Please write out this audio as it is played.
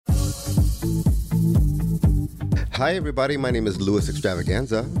Hi, everybody. My name is Louis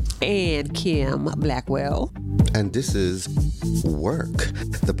Extravaganza. And Kim Blackwell. And this is Work,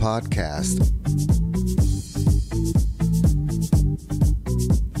 the podcast.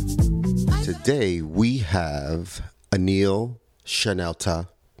 Today, we have Anil Shanelta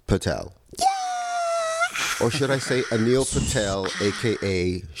Patel. Yeah! Or should I say Anil Patel,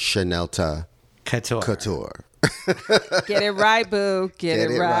 a.k.a. Shanelta Couture. Get it right, boo. Get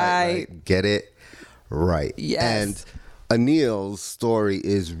it right. Get it right. Yes. And Anil's story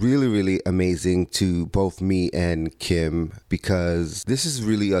is really, really amazing to both me and Kim, because this is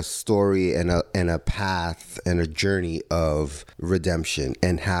really a story and a path and a journey of redemption,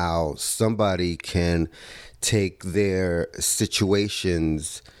 and how somebody can take their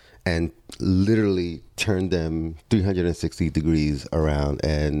situations and literally turn them 360 degrees around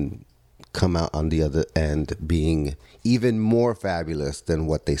and come out on the other end being even more fabulous than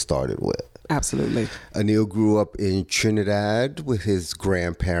what they started with. Absolutely. Anil grew up in Trinidad with his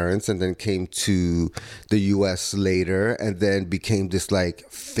grandparents, and then came to the U.S. later, and then became this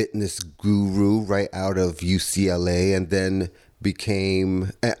like fitness guru right out of UCLA, and then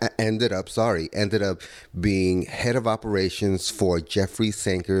ended up being head of operations for Jeffrey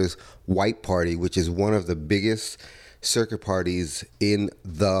Sanker's White Party, which is one of the biggest circuit parties in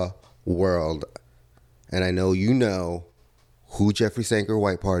the world. And I know you know who Jeffrey Sanker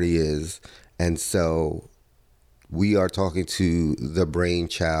White Party is. And so we are talking to the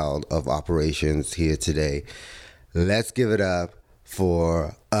brainchild of operations here today. Let's give it up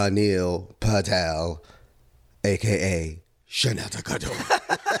for Anil Patel, a.k.a. Shanelta Couture.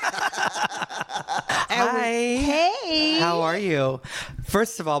 Hi. Hey. How are you?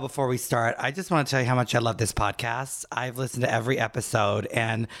 First of all, before we start, I just want to tell you how much I love this podcast. I've listened to every episode,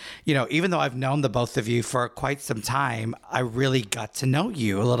 and, you know, even though I've known the both of you for quite some time, I really got to know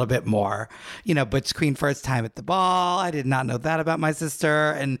you a little bit more. You know, Butch Queen first time at the ball. I did not know that about my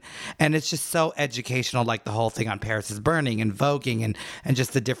sister. And it's just so educational, like the whole thing on Paris is Burning and voguing and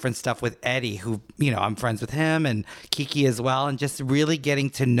just the different stuff with Eddie, who, you know, I'm friends with him, and Kiki as well, and just really getting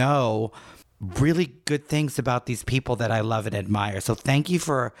to know really good things about these people that I love and admire. So thank you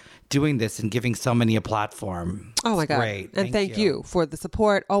for doing this and giving so many a platform. Oh my It's God. Great. And thank you for the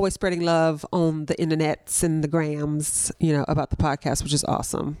support, always spreading love on the internets and the grams, you know, about the podcast, which is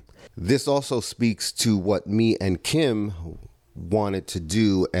awesome. This also speaks to what me and Kim wanted to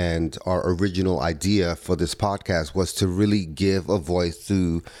do, and our original idea for this podcast was to really give a voice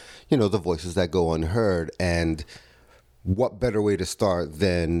to, you know, the voices that go unheard. And what better way to start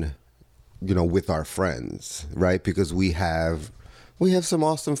than, you know, with our friends, right? Because we have some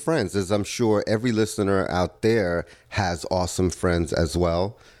awesome friends, as I'm sure every listener out there has awesome friends as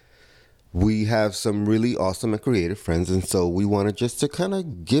well. We have some really awesome and creative friends, and so we wanted just to kind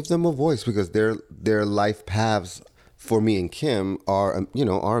of give them a voice, because their life paths for me and Kim are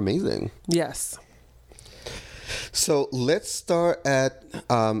amazing. Yes. So let's start at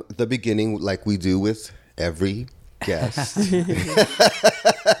the beginning, like we do with every guest.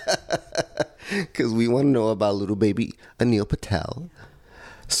 Because we want to know about little baby Anil Patel.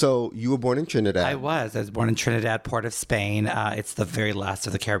 So you were born in Trinidad. I was born in Trinidad, Port of Spain. It's the very last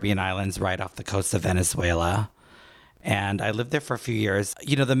of the Caribbean islands, right off the coast of Venezuela. And I lived there for a few years.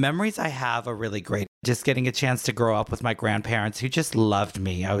 You know, the memories I have are really great. Just getting a chance to grow up with my grandparents, who just loved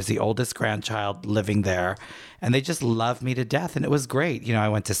me. I was the oldest grandchild living there, and they just loved me to death. And it was great. You know, I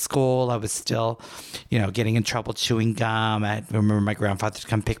went to school. I was still, you know, getting in trouble chewing gum. I remember my grandfather to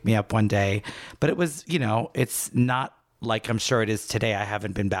come pick me up one day. But it was, you know, it's not like I'm sure it is today. I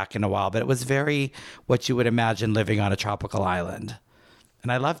haven't been back in a while, but it was very what you would imagine living on a tropical island.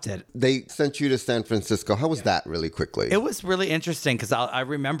 And I loved it. They sent you to San Francisco. How was that, really quickly? It was really interesting, because I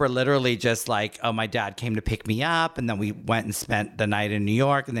remember literally just like, oh, my dad came to pick me up, and then we went and spent the night in New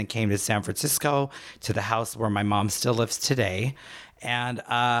York, and then came to San Francisco to the house where my mom still lives today. And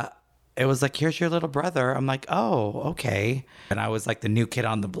it was like, here's your little brother. I'm like, oh, okay. And I was like the new kid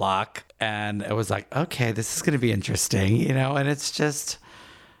on the block. And it was like, okay, this is going to be interesting, you know? And it's just,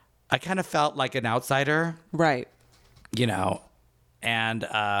 I kind of felt like an outsider. Right. You know, and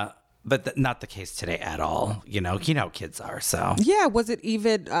but not the case today at all. You know, kids are. So Yeah. Was it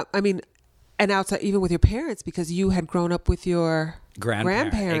even, an outside, even with your parents, because you had grown up with your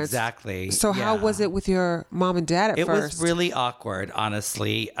grandparents. Exactly. So how was it with your mom and dad at it first? was really awkward,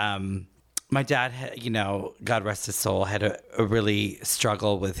 honestly. My dad, you know, God rest his soul, had a really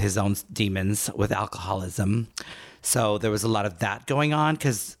struggle with his own demons with alcoholism. So there was a lot of that going on,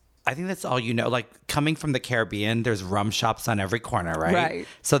 because I think that's all you know. Like, coming from the Caribbean, there's rum shops on every corner, right? Right.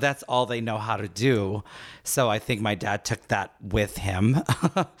 So that's all they know how to do. So I think my dad took that with him.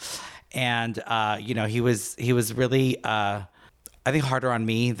 And he was really I think harder on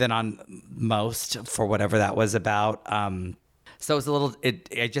me than on most for whatever that was about. So it was a little,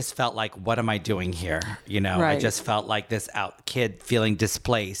 I just felt like, what am I doing here? I just felt like this kid feeling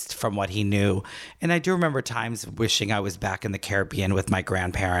displaced from what he knew. And I do remember times wishing I was back in the Caribbean with my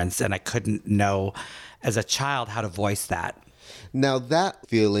grandparents, and I couldn't know as a child how to voice that. Now, that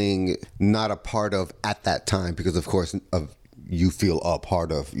feeling not a part of at that time, because of course you feel a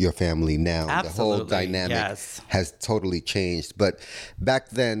part of your family now. Absolutely. The whole dynamic Yes. has totally changed. But back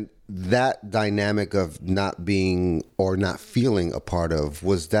then, that dynamic of not being or not feeling a part of,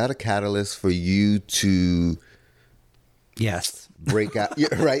 was that a catalyst for you to Yes. break out?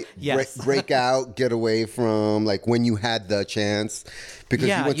 Yeah, right? Yes. Break out, get away from, like, when you had the chance? Because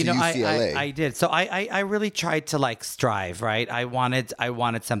you went to UCLA. I did. So I really tried to like strive, right? I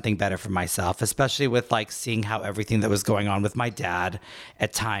wanted something better for myself, especially with like seeing how everything that was going on with my dad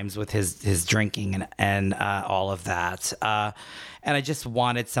at times with his drinking and all of that. And I just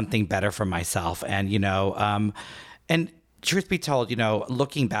wanted something better for myself. And, and truth be told,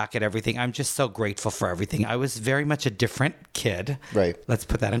 looking back at everything, I'm just so grateful for everything. I was very much a different kid. Right. Let's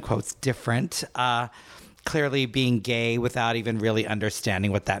put that in quotes, different. Clearly being gay without even really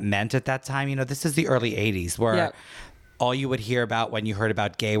understanding what that meant at that time. This is the early 80s where all you would hear about when you heard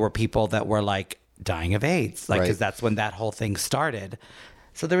about gay were people that were like dying of AIDS, like, because that's when that whole thing started.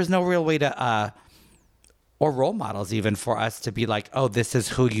 So there was no real way to, or role models even for us to be like, oh, this is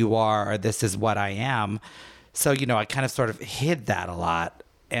who you are, or this is what I am. So, I kind of sort of hid that a lot.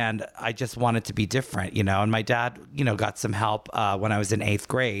 And I just wanted to be different, and my dad, got some help when I was in 8th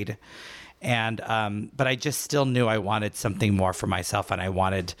grade. And, but I just still knew I wanted something more for myself, and I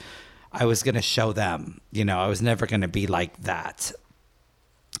was going to show them, I was never going to be like that.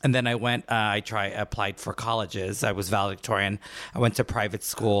 And then I went, I applied for colleges. I was valedictorian. I went to private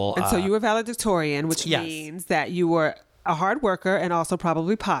school. And so you were valedictorian, which means that you were a hard worker and also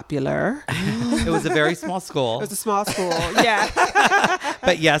probably popular. It was a very small school. It was a small school, yeah.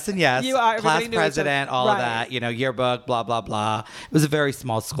 But yes and yes. You are class president, all of that, yearbook, blah, blah, blah. It was a very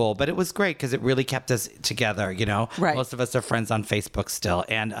small school, but it was great because it really kept us together, Right. Most of us are friends on Facebook still.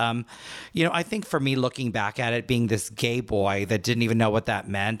 And, I think for me, looking back at it, being this gay boy that didn't even know what that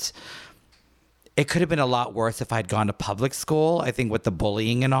meant, it could have been a lot worse if I'd gone to public school, I think, with the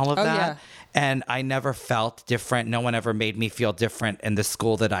bullying and all of that. Yeah. And I never felt different. No one ever made me feel different in the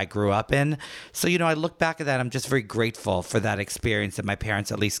school that I grew up in. So, I look back at that. I'm just very grateful for that experience that my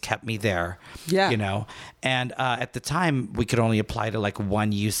parents at least kept me there. Yeah. And at the time, we could only apply to like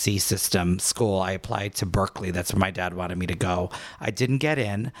one UC system school. I applied to Berkeley. That's where my dad wanted me to go. I didn't get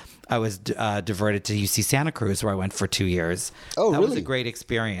in. I was diverted to UC Santa Cruz, where I went for 2 years. Oh, that really? was a great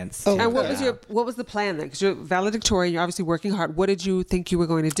experience. Oh, and what was the plan then? Because you're valedictorian, you're obviously working hard. What did you think you were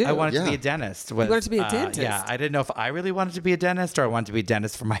going to do? I wanted to be a dentist. You wanted to be a dentist? Yeah, I didn't know if I really wanted to be a dentist or I wanted to be a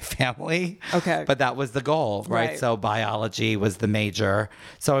dentist for my family. Okay. But that was the goal, right? So biology was the major.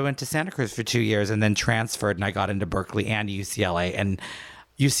 So I went to Santa Cruz for 2 years and then transferred, and I got into Berkeley and UCLA. And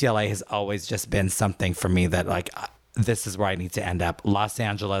UCLA has always just been something for me that like, this is where I need to end up. Los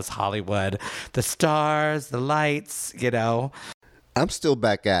Angeles, Hollywood, the stars, the lights, I'm still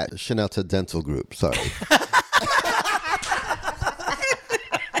back at Chanelta Dental Group. Sorry.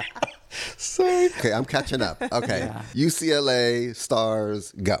 Sorry. Okay, I'm catching up. Okay. Yeah. UCLA,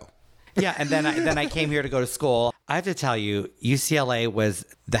 stars, go. Yeah, and then I came here to go to school. I have to tell you, UCLA was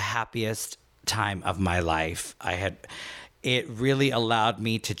the happiest time of my life. It really allowed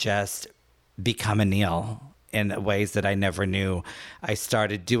me to just become a Neil in ways that I never knew. I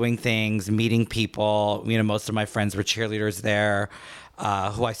started doing things, meeting people. Most of my friends were cheerleaders there,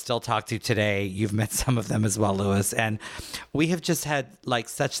 who I still talk to today. You've met some of them as well, Louis. And we have just had like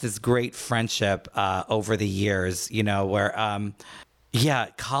such this great friendship over the years, where,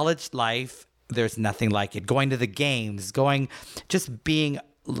 college life, there's nothing like it. Going to the games, just being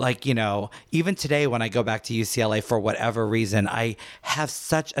like, even today when I go back to UCLA for whatever reason, I have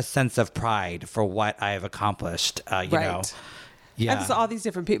such a sense of pride for what I have accomplished, know. Yeah. And so all these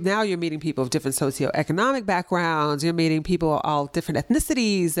different people, now you're meeting people of different socioeconomic backgrounds, you're meeting people of all different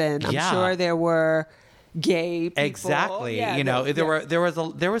ethnicities, and I'm sure there were gay people. Exactly.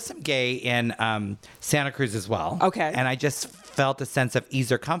 There was some gay in Santa Cruz as well. Okay. And I just felt a sense of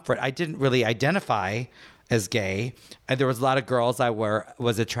ease or comfort. I didn't really identify as gay, and there was a lot of girls I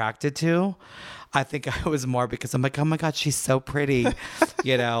was attracted to. I think I was more because I'm like, oh my God, she's so pretty, but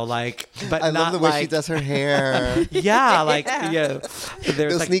I not love the way she does her hair. The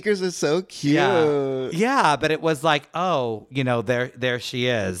sneakers are so cute. Yeah, but it was like, oh, there she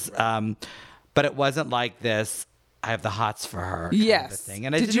is. But it wasn't like this I have the hots for her. Yes. Kind of thing.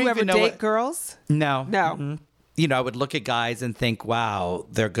 And I did you ever date girls? No. No. Mm-mm. You know, I would look at guys and think, wow,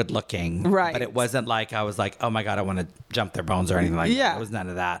 they're good looking. Right. But it wasn't like I was like, oh my God, I want to jump their bones or anything like that. It was none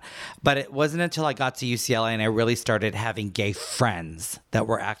of that. But it wasn't until I got to UCLA and I really started having gay friends that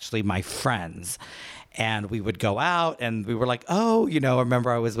were actually my friends. And we would go out and we were like, oh, you know, I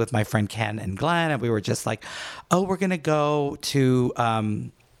remember I was with my friend Ken and Glenn and we were just like, oh, we're going to go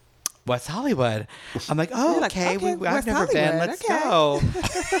to West Hollywood. I'm like, oh, like, okay. I've never Hollywood. been. Let's go.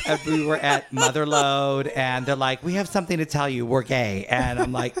 And we were at Motherlode, and they're like, we have something to tell you. We're gay. And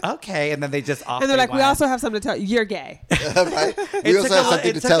I'm like, okay. And then they just off. And they're like, went. we also have something to tell you. You're gay. Right? We also have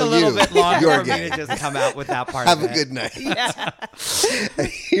something to tell you. It took a little bit longer You're for gay. me to just come out with that part Have of a it. good night.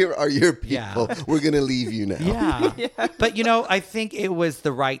 Here are your people. Yeah. We're going to leave you now. Yeah. But, you know, I think it was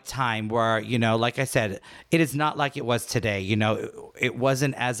the right time where, you know, like I said, it is not like it was today. You know, it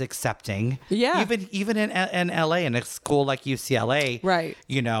wasn't as accepting. Yeah. Even in LA, in a school like UCLA. Right.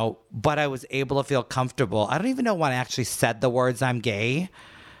 You know, but I was able to feel comfortable. I don't even know when I actually said the words I'm gay.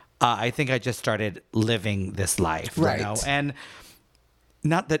 I think I just started living this life. Right. You know? And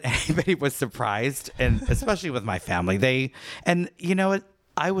not that anybody was surprised, and especially with my family. You know,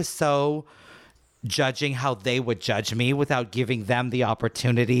 I was so judging how they would judge me without giving them the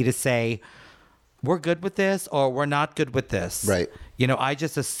opportunity to say, we're good with this or we're not good with this. Right. You know, I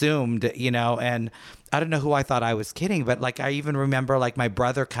just assumed, you know, and I don't know who I thought I was kidding, but like I even remember like my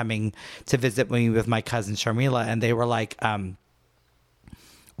brother coming to visit me with my cousin Sharmila, and they were like,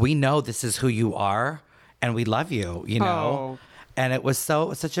 we know this is who you are and we love you, you know. Oh. And it was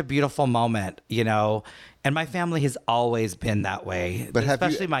such a beautiful moment, you know. And my family has always been that way, But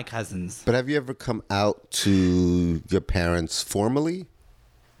especially my cousins. But have you ever come out to your parents formally?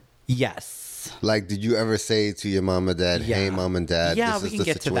 Yes. Like, did you ever say to your mom and dad, hey, mom and dad, yeah, this we is can the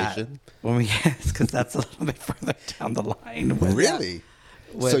get situation? to that when we because that's a little bit further down the line. Really?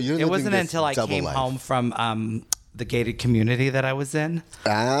 So you're it living wasn't this until I double came life. home from the gated community that I was in.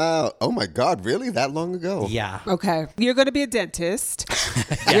 Oh my God, really? That long ago? Yeah. Okay. You're going to be a dentist.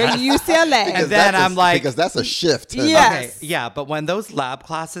 You're at UCLA. And then I'm like, because that's a shift. Yes. Okay, yeah, but when those lab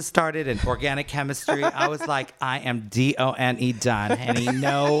classes started in organic chemistry, I was like, I am DONE done. Honey,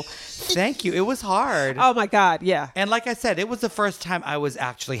 no, thank you. It was hard. Oh my God. Yeah. And like I said, it was the first time I was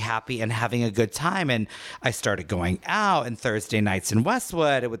actually happy and having a good time. And I started going out and Thursday nights in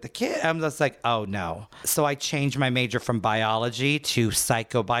Westwood with the kid. I'm just like, oh no. So I changed my major from biology to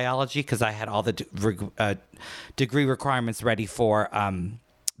psychobiology because I had all the degree requirements ready for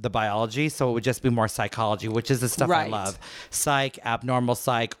the biology. So it would just be more psychology, which is the stuff I Right. love. Psych, abnormal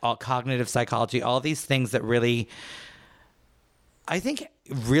psych, all cognitive psychology, all these things that really, I think,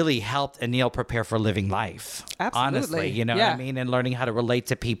 really helped Anil prepare for living life. Absolutely. Honestly, you know what I mean? And learning how to relate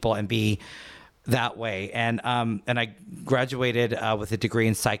to people and be that way. And I graduated with a degree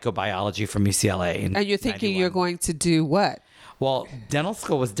in psychobiology from UCLA. And you're thinking you're going to do what? Well, dental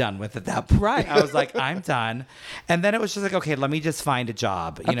school was done with at that point. Right. I was like, I'm done. And then it was just like, okay, let me just find a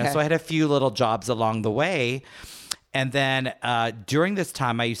job. You know, Okay. so I had a few little jobs along the way. And then during this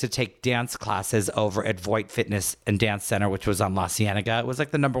time, I used to take dance classes over at Voight Fitness and Dance Center, which was on La Cienega. It was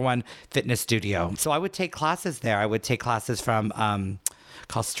like the #1 fitness studio. So I would take classes there. I would take classes from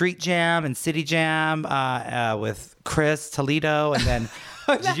called Street Jam and City Jam with Chris Toledo. And then,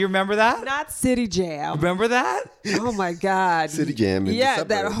 did you remember that? Not City Jam. Remember that? Oh my God. City Jam in Yeah, the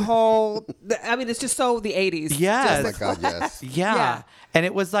that suburb. whole, I mean, it's just so the 80s. Yes. Oh my God, yes. Yeah. Yeah. And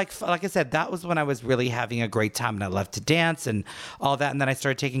it was like I said, that was when I was really having a great time and I loved to dance and all that. And then I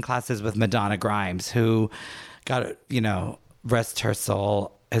started taking classes with Madonna Grimes, who got, you know, rest her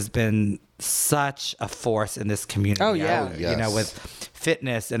soul, has been such a force in this community. Oh, yeah. Oh, You know, yes. with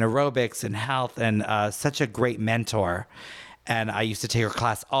fitness and aerobics and health and such a great mentor. And I used to take her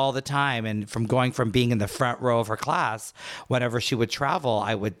class all the time. And from being in the front row of her class, whenever she would travel,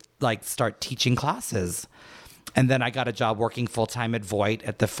 I would like start teaching classes. And then I got a job working full-time at Voight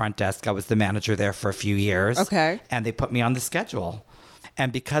at the front desk. I was the manager there for a few years. Okay. And they put me on the schedule.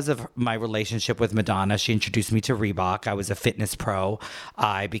 And because of my relationship with Madonna, she introduced me to Reebok. I was a fitness pro.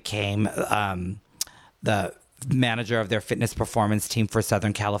 I became the manager of their fitness performance team for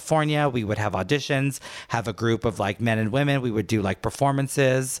Southern California. We would have auditions, have a group of like men and women. We would do like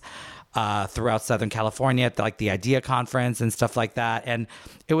performances throughout Southern California at like the IDEA conference and stuff like that. And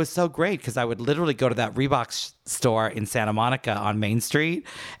it was so great because I would literally go to that Reebok store in Santa Monica on Main Street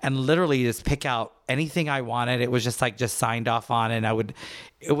and literally just pick out anything I wanted. It was just signed off on, and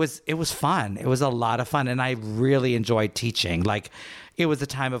it was fun. It was a lot of fun. And I really enjoyed teaching. Like it was a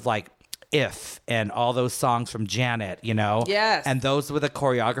time of like, If and all those songs from Janet, Yes. And those were the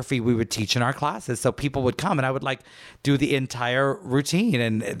choreography we would teach in our classes. So people would come and I would like do the entire routine,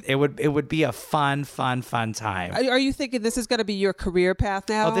 and it would be a fun time. Are you thinking this is going to be your career path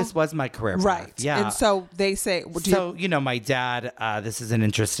now? Oh, this was my career path. Right. Yeah. And so they say, my dad, this is an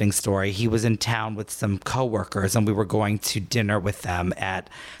interesting story. He was in town with some coworkers and we were going to dinner with them at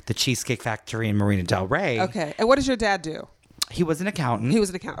the Cheesecake Factory in Marina Del Rey. Okay. And what does your dad do? He was an accountant.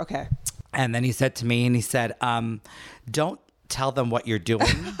 Okay. And then he said to me, don't tell them what you're doing.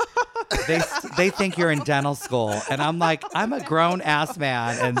 They think you're in dental school. And I'm like, I'm a grown ass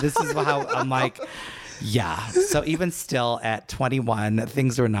man. And this is how I'm like, yeah. So even still at 21,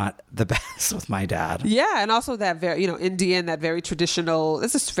 things were not the best with my dad. Yeah. And also that very, Indian, that very traditional,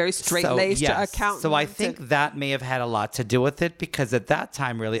 this is very straight-laced accountant. So I think that may have had a lot to do with it, because at that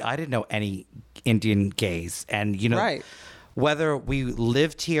time, really, I didn't know any Indian gays. And, right. Whether we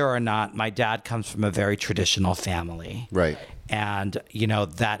lived here or not, my dad comes from a very traditional family. Right. And,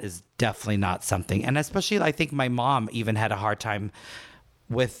 that is definitely not something. And especially, I think my mom even had a hard time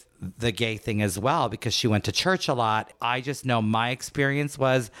with the gay thing as well, because she went to church a lot. I just know my experience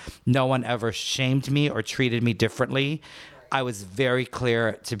was no one ever shamed me or treated me differently. I was very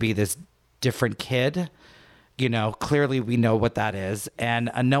clear to be this different kid. Clearly we know what that is. And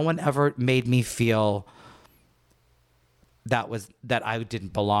no one ever made me feel that I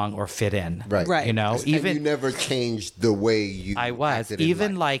didn't belong or fit in. Right. Even you never changed the way you I was.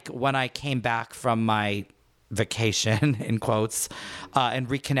 Even like when I came back from my vacation in quotes and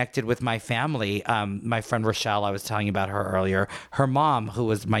reconnected with my family, my friend Rochelle, I was telling you about her earlier, her mom, who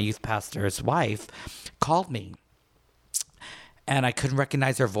was my youth pastor's wife, called me. And I couldn't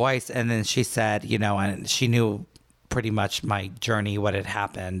recognize her voice. And then she said, and she knew pretty much my journey, what had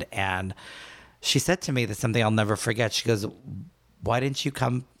happened. And she said to me, that's something I'll never forget. She goes, why didn't you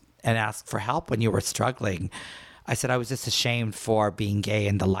come and ask for help when you were struggling? I said, I was just ashamed for being gay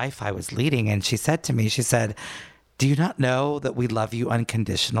and the life I was leading. And she said to me, do you not know that we love you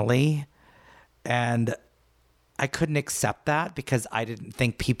unconditionally? And I couldn't accept that, because I didn't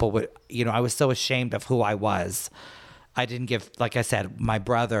think people would, I was so ashamed of who I was. I didn't give, like I said, my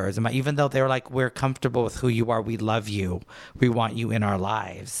brothers, even though they were like, we're comfortable with who you are, we love you, we want you in our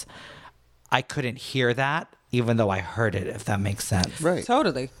lives. I couldn't hear that, even though I heard it, if that makes sense. Right.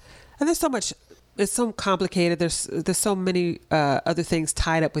 Totally. And there's so much, it's so complicated. There's so many other things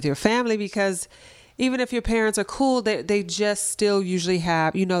tied up with your family, because even if your parents are cool, they just still usually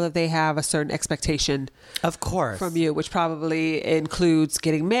have, that they have a certain expectation, of course, from you, which probably includes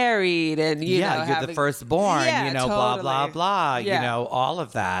getting married and you're the firstborn, totally. blah blah blah, yeah. all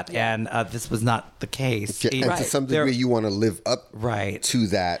of that, and this was not the case. And to some degree, you want to live up to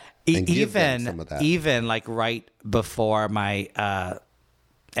that. And give them some of that. Even like right before my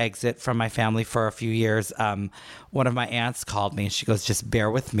exit from my family for a few years, one of my aunts called me and she goes, just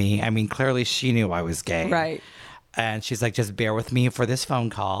bear with me. Clearly she knew I was gay. Right. And she's like, just bear with me for this phone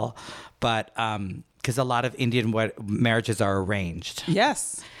call. But because a lot of Indian marriages are arranged.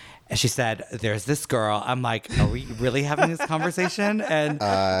 Yes. And she said, there's this girl. I'm like, are we really having this conversation? And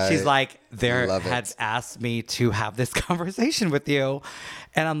she's like, had asked me to have this conversation with you.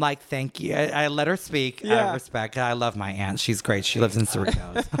 And I'm like, thank you. I let her speak. Yeah. Out of respect. I love my aunt. She's great. She lives in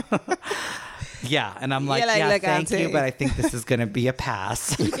Cerritos. Yeah. And I'm like, thank you. But I think this is going to be a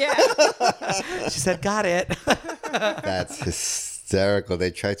pass. Yeah. She said, got it. That's hysterical.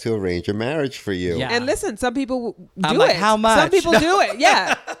 They try to arrange a marriage for you. Yeah. And listen, some people I'm do like, it. how much? Some people do it.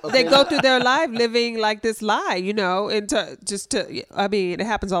 Yeah. They go through their life living like this lie, and it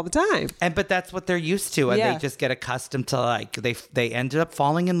happens all the time. But that's what they're used to. And Yeah. they just get accustomed to, like, they ended up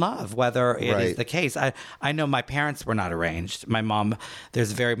falling in love, whether it is the case. I know my parents were not arranged. My mom,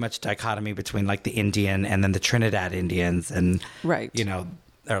 there's very much dichotomy between like the Indian and then the Trinidad Indians. And, Right.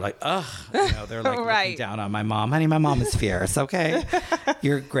 they're like, ugh, they're like Right. looking down on my mom. Honey, my mom is fierce. Okay.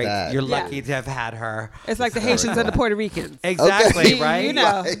 You're great. You're lucky Yeah. to have had her. It's like the Haitians and the Puerto Ricans. Exactly. Right.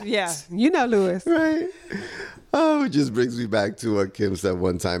 Right. Yeah. Louis. Right. Oh, it just brings me back to what Kim said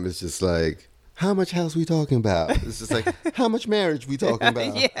one time. It's just like, how much house we talking about? It's just like, how much marriage we talking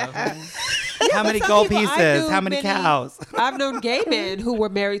about? Yeah. How many some gold people- pieces? How many cows? I've known gay men who were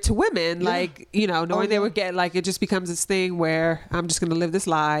married to women, knowing they were gay. Like, it just becomes this thing where I'm just going to live this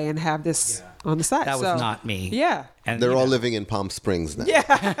lie and have this on the side. That was not me. Yeah. And They're all living in Palm Springs now.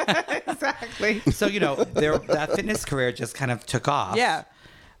 Yeah. Exactly. So, that fitness career just kind of took off. Yeah.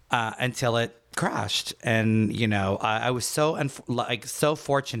 Until it crashed. And, I was so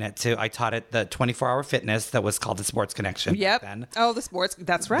fortunate I taught at the 24-hour fitness that was called the Sports Connection. Yep. Back then. Oh, the sports.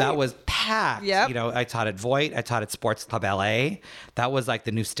 That's right. That was packed. Yep. I taught at Voight. I taught at Sports Club LA. That was like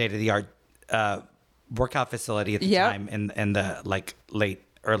the new state of the art workout facility at the Yep. time in the like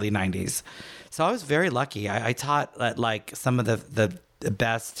early 90s. So I was very lucky. I taught at like some of the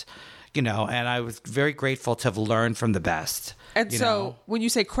best, you know, and I was very grateful to have learned from the best. And you so know? when you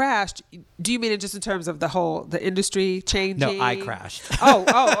say crashed, do you mean it just in terms of the industry changing? No, I crashed.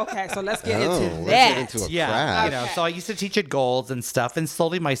 Oh, okay. So let's get into let's that. get into a Yeah, crash. you know, so I used to teach at Gold's and stuff, and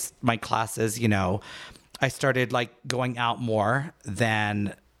slowly my classes, you know, I started like going out more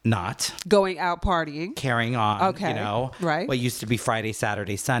than not. Going out partying. Carrying on, Okay, you know, right. What used to be Friday,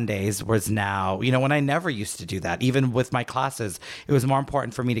 Saturday, Sundays was now, you know, when I never used to do that. Even with my classes, it was more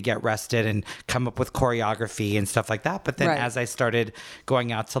important for me to get rested and come up with choreography and stuff like that. But then Right. as I started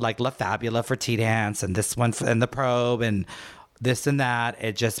going out to like La Fabula for tea dance and this one and the Probe and this and that,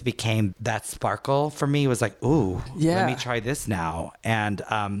 it just became that sparkle for me. It was like, ooh, Yeah. let me try this now. And,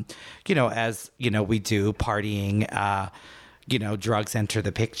 you know, as, you know, we do partying, you know, drugs enter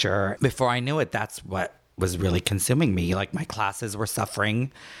the picture. Before I knew it, that's what was really consuming me. Like my classes were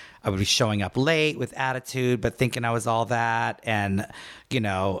suffering. I would be showing up late with attitude, but thinking I was all that. And, you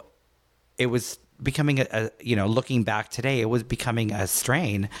know, it was becoming you know, looking back today, it was becoming a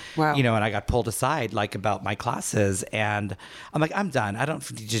strain. Wow. You know, and I got pulled aside like about my classes, and I'm like, I'm done. I don't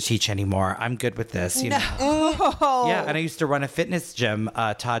need to teach anymore. I'm good with this. You know. Oh. Yeah, and I used to run a fitness gym,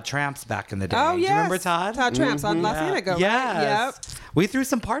 Todd Tramps, back in the day. Oh, Do you yes. remember Todd? Todd Tramps on La Cienega, right? Yes. Yep. We threw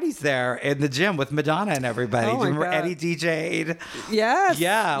some parties there in the gym with Madonna and everybody. Oh, Do you my remember God. Eddie DJ'd? Yes.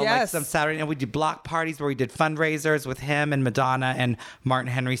 Yeah, like Yes. some Saturday, and we did block parties where we did fundraisers with him and Madonna and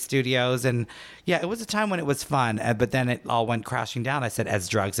Martin Henry Studios. And yeah, it was a time when it was fun, but then it all went crashing down. I said, as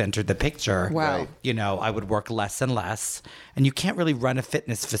drugs entered the picture, Wow. Right. you know, I would work less and less. And you can't really run a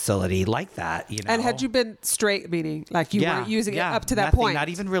fitness facility like that, you know. And had you been straight, meaning like you weren't using it up to that nothing, point? Not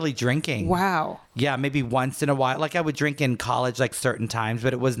even really drinking. Wow. Yeah, maybe once in a while. Like I would drink in college, like certain times,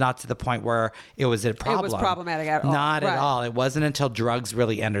 but it was not to the point where it was a problem. problematic at all. Not Right. at all. It wasn't until drugs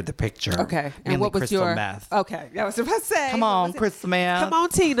really entered the picture. Okay. And Mainly what was crystal your meth? Okay. I was about to say. Come what on, was it? crystal meth. Come on,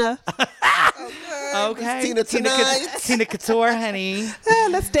 Tina. Okay, Tina tonight. Tina Couture, honey.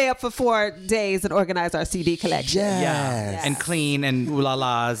 Let's stay up for 4 days and organize our CD collection. Yeah, Yes. and clean and ooh la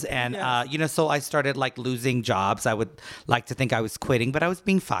las, and you know, so I started like losing jobs. I would like to think I was quitting, but I was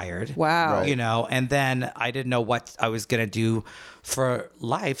being fired. Wow. Right. You know, and then I didn't know what I was gonna do for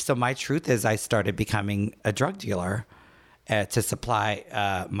life. So my truth is, I started becoming a drug dealer to supply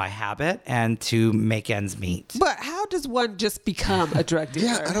my habit and to make ends meet. But how does one just become a drug dealer?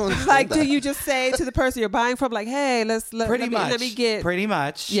 Yeah, I don't understand like. Do that. you just say to the person you're buying from, like, "Hey, let me get." Pretty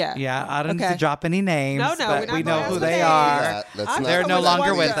much. Yeah. Yeah. I don't need Okay. to drop any names. No, but we're not we gonna know ask who for they names. are. Let's I'm not- They're just no always longer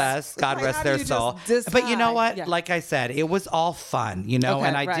wondering. with us. God Right, rest how do their you soul. just But you know decide? what? Yeah. Like I said, it was all fun, you know, Okay,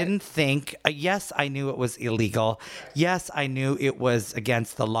 and I right. didn't think, yes, I knew it was illegal. Yes, I knew it was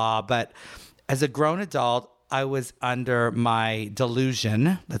against the law. But as a grown adult, I was under my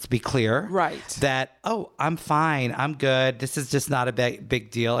delusion, let's be clear. Right. That, oh, I'm fine. I'm good. This is just not a big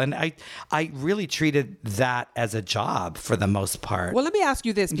deal. And I really treated that as a job for the most part. Well, let me ask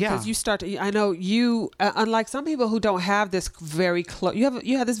you this, because Yeah. I know you, unlike some people who don't have this very close,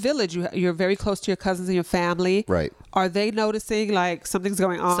 you have this village, you're very close to your cousins and your family. Right. Are they noticing like something's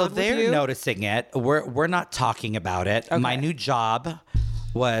going on So with they're you? noticing it. We're not talking about it. My new job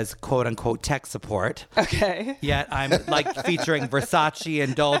was quote unquote tech support. Okay. Yet I'm like featuring Versace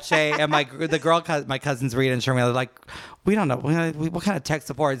and Dolce, and my cousins Rita and Sherman are like, we don't know what kind of tech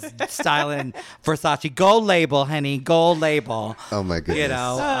support is styling Versace. Gold label, honey, gold label. Oh my goodness. You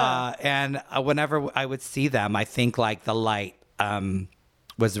know, and whenever I would see them, I think like the light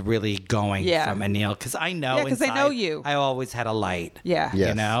was really going from Anil, because I know Yeah, 'cause they know inside, you. I always had a light. Yeah. Yes.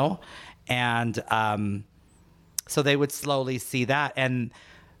 You know, and so they would slowly see that, and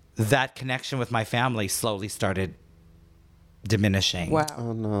that connection with my family slowly started diminishing. Wow.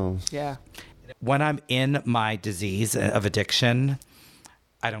 Oh no. Yeah. When I'm in my disease of addiction,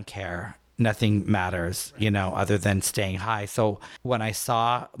 I don't care. Nothing matters, you know, other than staying high. So when I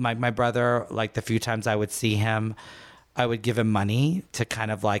saw my brother, like the few times I would see him, I would give him money to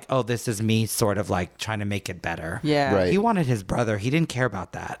kind of like, oh, this is me sort of like trying to make it better. Yeah. Right. He wanted his brother. He didn't care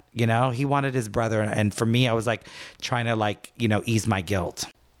about that. You know, he wanted his brother. And for me, I was like trying to like, you know, ease my guilt.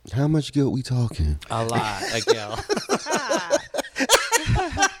 How much guilt we talking? A lot of guilt.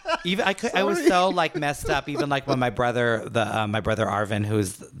 Even I was so like messed up. Even like when my brother, my brother Arvin,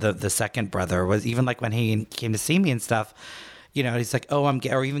 who's the second brother, was even like when he came to see me and stuff. You know, he's like, oh,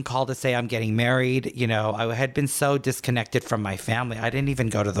 or even called to say I'm getting married. You know, I had been so disconnected from my family. I didn't even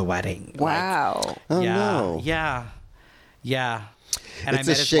go to the wedding. Wow. Oh yeah, no. yeah. And It's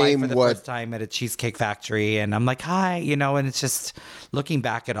I a met his shame wife for the what- first time at a cheesecake factory, and I'm like, hi, and it's just looking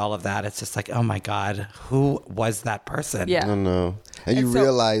back at all of that, it's just like, oh my God, who was that person? Yeah. I don't know. And you And so-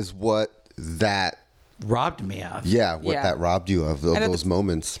 realize what that, Robbed me of. what that robbed you of at those the-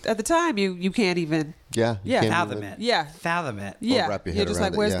 moments. At the time, you can't even. Yeah. you Yeah. can't Fathom even- it. Yeah. Fathom it. Yeah, wrap your you're head just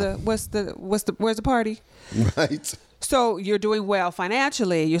around like, it, where's yeah. where's the party? Right. So you're doing well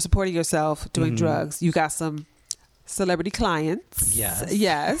financially. You're supporting yourself, doing drugs. You got some celebrity clients. Yes.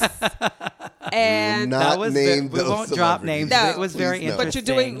 Yes. And Not That was name we those won't drop names. celebrities. No. But it was very Please no.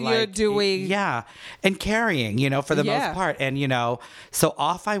 interesting. But you're doing yeah, and carrying, for the Yeah. most part, and so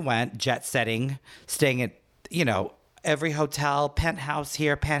off I went, jet setting, staying at every hotel, penthouse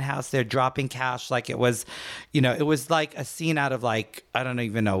here, penthouse there, dropping cash like it was, it was like a scene out of like I don't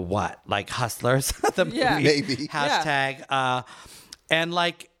even know what, like Hustlers, the Yeah. movie. Maybe. Hashtag, and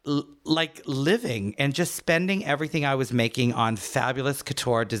like living and just spending everything I was making on fabulous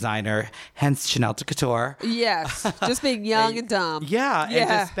couture designer, hence Chanel de Couture. yes, just being young and dumb. Yeah, and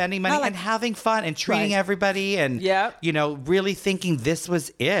just spending money I like- and having fun and treating Right. everybody and Yep. really thinking this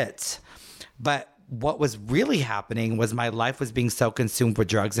was it. But what was really happening was my life was being so consumed with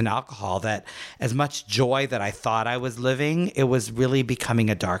drugs and alcohol that as much joy that I thought I was living, it was really becoming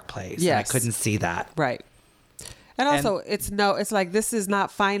a dark place. And I Yes. couldn't see that. Right. And also, it's like this is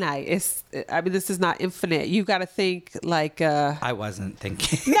not finite. This is not infinite. You got to think like, I wasn't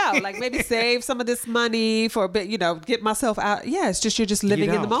thinking. no, like maybe save some of this money for a bit, get myself out. Yeah, it's just, you're just living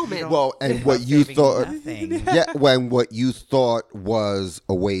in the don't- you moment. don't- Well, and About what you saving thought, nothing. when what you thought was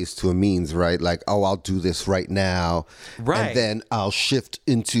a ways to a means, right? Like, oh, I'll do this right now, Right. and then I'll shift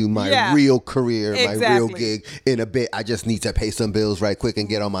into my Yeah. real career, my real Exactly. gig in a bit. I just need to pay some bills right quick and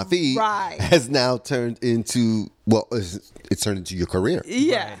get on my feet. Right. Has now turned into it's turned into your career.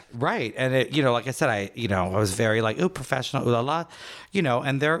 Yeah. Right. And it, like I said, I was very like, ooh, professional, ooh la la,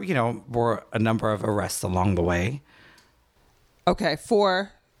 and there, were a number of arrests along the way. Okay.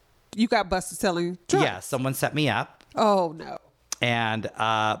 You got busted selling drugs. Yeah. Someone set me up Oh no. and,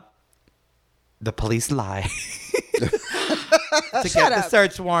 the police lied to get the up.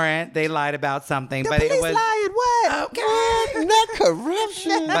 search warrant. They lied about something, but Police it was lying. What? okay. Not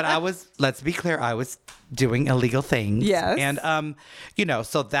corruption. But let's be clear, I was doing illegal things. Yes. And,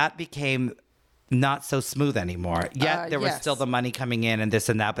 so that became not so smooth anymore. Yet there was yes. still the money coming in and this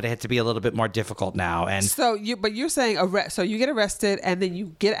and that, but it had to be a little bit more difficult now. And So you're saying arrest. So you get arrested and then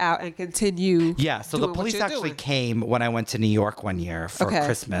you get out and continue. yeah, so the doing what police you're actually doing. came when I went to New York one year for Okay.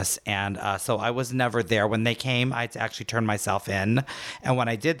 Christmas. And so I was never there when they came. I had to actually turn myself in. And when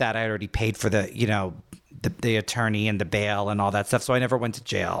I did that, I already paid for the attorney and the bail and all that stuff. So I never went to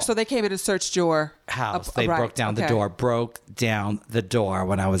jail. So they came in and searched your House. up- They right, broke down the okay. door. Broke down the door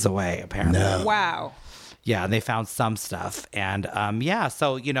when I was away, apparently. Wow. Yeah, and they found some stuff. And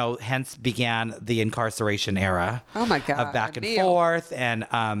so, hence began the incarceration era. Oh, my God, Of back and Neil. forth. And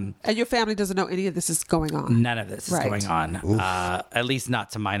And your family doesn't know any of this is going on. none of this is Right. going on. At least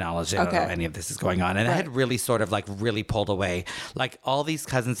not to my knowledge. I don't know Okay. any of this is going on. And I Right. had really sort of like really pulled away. Like all these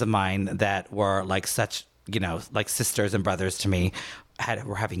cousins of mine that were like such, like sisters and brothers to me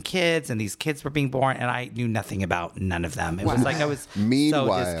were having kids, and these kids were being born, and I knew nothing about none of them. It was like I was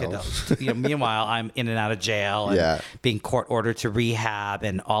Meanwhile. so disconnected. Meanwhile, I'm in and out of jail and Yeah. being court ordered to rehab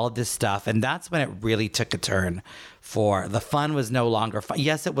and all of this stuff. And that's when it really took a turn for the fun was no longer fun.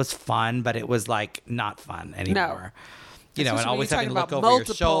 Yes, it was fun, but it was like not fun anymore. And Especially when always you're having to talking look about over your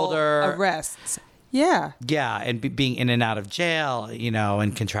multiple shoulder. Arrests. Yeah. Yeah, and being in and out of jail,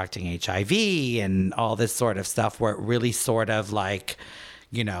 and contracting HIV and all this sort of stuff where it really sort of like,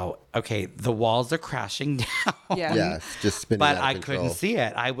 okay, the walls are crashing down. Yeah. Yes, just spinning But out of I control. couldn't see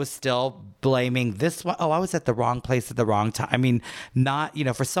it. I was still blaming this one. Oh, I was at the wrong place at the wrong time. I mean, not,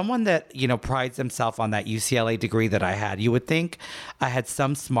 for someone that, prides himself on that UCLA degree that I had, you would think I had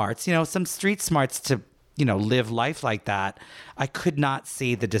some smarts, some street smarts to, live life like that. I could not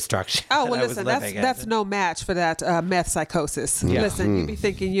see the destruction. Oh, that well, I was listen, living in. that's no match for that meth psychosis. Yeah. Listen, you be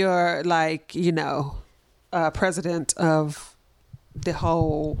thinking you're like, president of the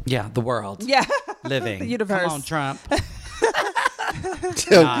whole. Yeah, the world. Yeah. Living. The universe. Come on, Trump.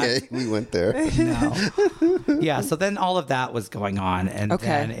 Okay, we went there. No. Yeah, so then all of that was going on. And Okay.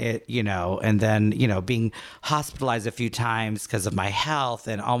 then it, being hospitalized a few times because of my health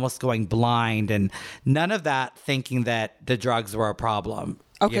and almost going blind and none of that thinking that the drugs were a problem.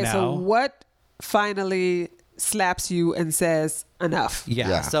 Okay, so what finally slaps you and says enough? Yeah.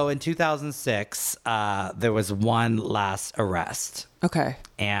 Yeah. So in 2006, there was one last arrest. Okay.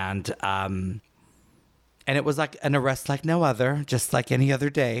 And And it was like an arrest like no other, just like any other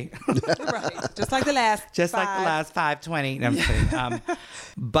day. Right. Just like the last Just five. like the last 520. No, I'm kidding.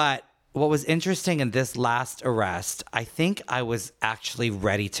 But what was interesting in this last arrest, I think I was actually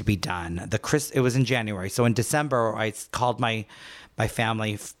ready to be done. It was in January. So in December, I called my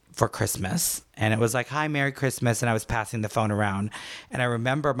family for Christmas. And it was like, hi, Merry Christmas. And I was passing the phone around. And I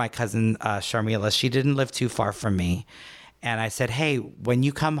remember my cousin, Sharmila, she didn't live too far from me. And I said, hey, when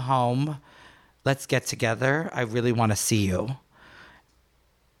you come home, let's get together. I really want to see you.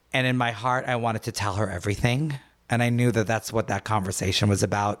 And in my heart, I wanted to tell her everything. And I knew that that's what that conversation was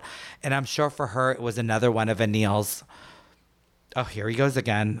about. And I'm sure for her, it was another one of Anil's, oh, here he goes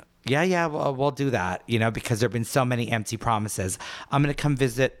again. Yeah, we'll do that, because there have been so many empty promises. I'm going to come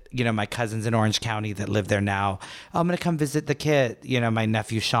visit, my cousins in Orange County that live there now. I'm going to come visit the kid, my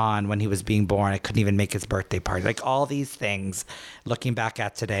nephew Sean, when he was being born. I couldn't even make his birthday party. Like all these things, looking back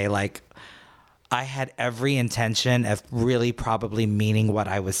at today, like I had every intention of really probably meaning what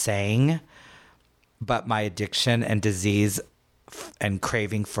I was saying, but my addiction and disease and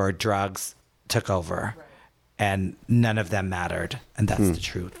craving for drugs took over. Right. And none of them mattered. And that's the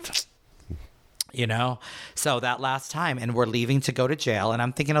truth. So that last time, and we're leaving to go to jail. And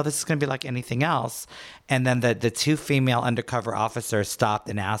I'm thinking, this is going to be like anything else. And then the two female undercover officers stopped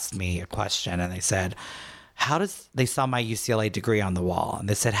and asked me a question. And they said, they saw my UCLA degree on the wall. And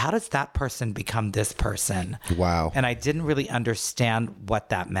they said, how does that person become this person? Wow. And I didn't really understand what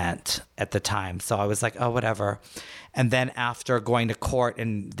that meant at the time. So I was like, oh, whatever. And then after going to court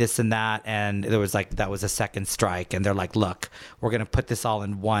and this and that, and there was that was a second strike. And they're like, look, we're going to put this all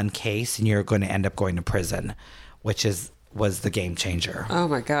in one case and you're going to end up going to prison, which was the game changer. Oh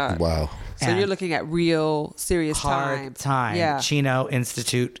my God. Wow. So you're looking at real serious hard time. Yeah. Chino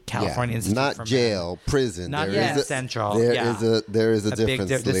Institute, California Institute. Not jail, prison. Not central. There is a difference,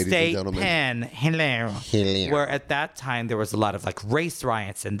 the ladies state and gentlemen. pen, hello. Where at that time there was a lot of race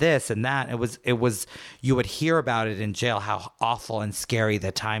riots and this and that. It was you would hear about it in jail, how awful and scary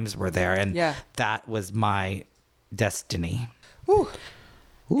the times were there, and that was my destiny. Ooh.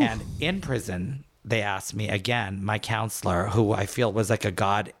 And in prison, they asked me again, my counselor, who I feel was like a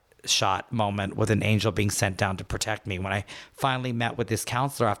God shot moment with an angel being sent down to protect me. When I finally met with this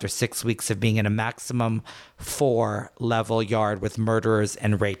counselor after 6 weeks of being in a maximum 4 level yard with murderers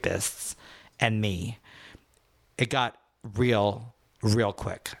and rapists and me, it got real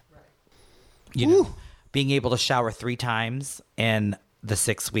quick. Being able to shower 3 times in the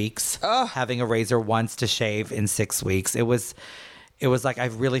 6 weeks, having a razor once to shave in 6 weeks. It was like I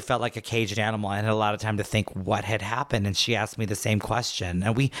really felt like a caged animal. I had a lot of time to think what had happened. And she asked me the same question.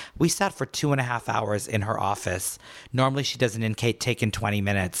 And we sat for 2.5 hours in her office. Normally she doesn't take in 20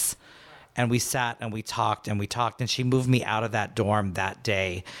 minutes. And we sat and we talked and we talked. And she moved me out of that dorm that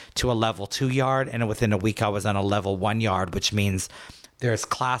day to a level 2 yard. And within a week I was on a level 1 yard, which means there's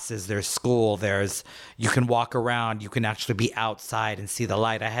classes, there's school, you can walk around, you can actually be outside and see the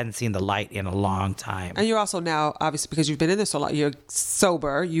light. I hadn't seen the light in a long time. And you're also now, obviously, because you've been in there so long, you're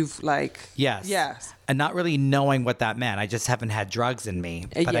sober. You've Yes. And not really knowing what that meant. I just haven't had drugs in me.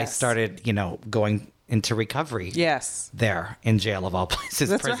 But I started, going into recovery. Yes. There in jail of all places,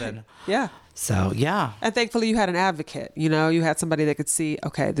 That's prison. Right. Yeah. So, yeah. And thankfully you had an advocate, you had somebody that could see,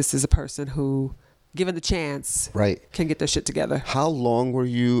 okay, this is a person who, given the chance, can get their shit together. How long were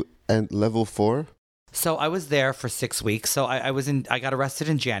you at level 4? So I was there for 6 weeks. So I got arrested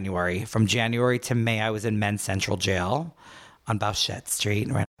in January. From January to May, I was in Men's Central Jail on Bouchette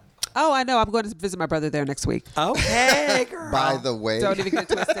Street. Right. Oh, I know. I'm going to visit my brother there next week. Okay, girl. By the way. Don't even get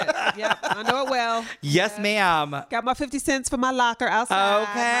it twisted. Yep, I know it well. Yes, ma'am. Got my 50 cents for my locker outside.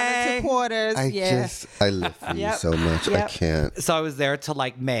 Okay. My 2 quarters. I live for you so much. I can't. So I was there till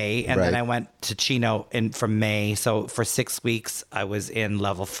May, and then I went to Chino from May. So for 6 weeks, I was in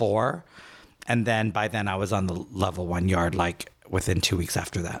level 4. And then by then I was on the level 1 yard, within 2 weeks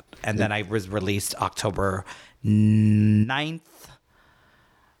after that. And then I was released October 9th.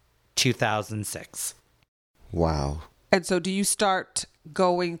 2006. Wow. And so do you start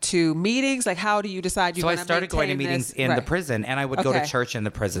going to meetings? How do you decide you want to So I started going to meetings in the prison, and I would go to church in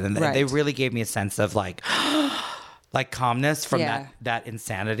the prison. And they really gave me a sense of calmness from that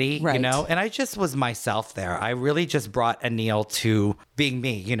insanity, And I just was myself there. I really just brought Anil to being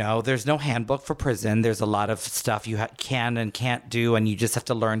me, There's no handbook for prison. There's a lot of stuff you can and can't do, and you just have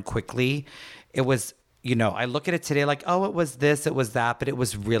to learn quickly. It was... I look at it today it was this, it was that, but it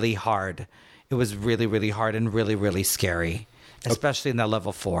was really hard. It was really, really hard and really, really scary, especially in that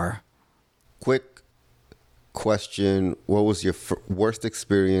level 4. Quick question. What was your worst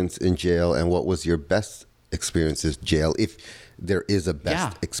experience in jail, and what was your best experience is jail, if there is a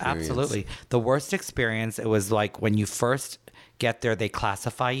best experience. Absolutely. The worst experience, it was like when you first get there, they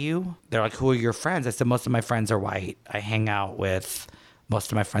classify you. They're like, who are your friends? I said, most of my friends are white. I hang out with,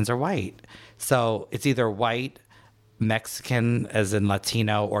 most of my friends are white. So it's either white, Mexican, as in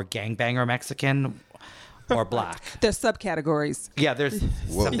Latino, or gangbanger Mexican, or black. There's subcategories. Yeah, there's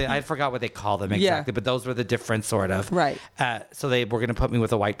something, I forgot what they call them exactly, but those were the different sort of. Right. So they were going to put me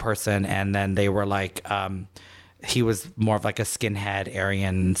with a white person, and then they were like, he was more of like a skinhead,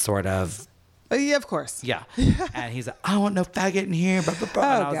 Aryan sort of. Yeah, of course. Yeah. And he's like, I don't want no faggot in here. Blah, blah,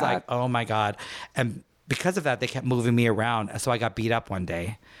 blah. And I was like, oh my God. And because of that, they kept moving me around. So I got beat up one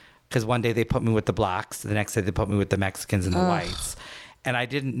day. Because one day they put me with the blacks. The next day they put me with the Mexicans and the whites. And I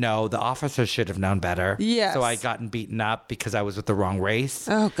didn't know. The officers should have known better. Yes. So I gotten beaten up because I was with the wrong race.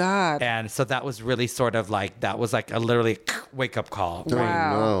 Oh, God. And so that was really sort of like, that was like a literally wake-up call. Oh,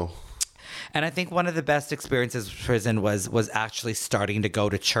 Wow. no. And I think one of the best experiences with prison was actually starting to go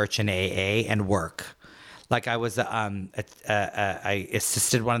to church and AA and work. Like I was, I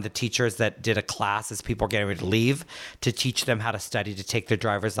assisted one of the teachers that did a class as people were getting ready to leave to teach them how to study to take their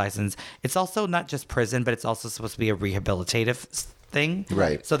driver's license. It's also not just prison, but it's also supposed to be a rehabilitative thing.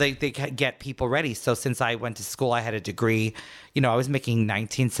 Right. So they get people ready. So since I went to school, I had a degree, I was making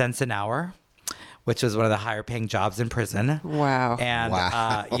 19 cents an hour, which was one of the higher paying jobs in prison. Wow. And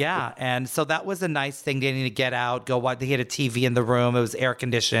yeah. And so that was a nice thing, getting to get out, go watch. They had a TV in the room. It was air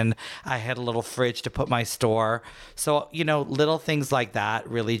conditioned. I had a little fridge to put my store. So, little things like that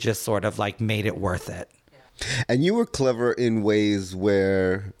really just sort of like made it worth it. And you were clever in ways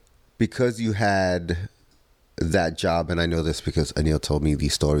where, because you had that job, and I know this because Anil told me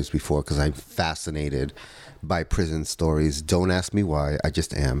these stories before, because I'm fascinated by prison stories. Don't ask me why. I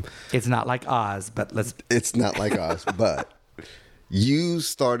just am. It's not like Oz, but It's not like us, but you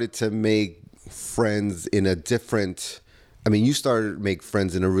started to make friends in a different. You started to make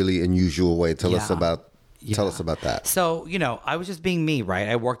friends in a really unusual way. Tell us about that. So, I was just being me, right?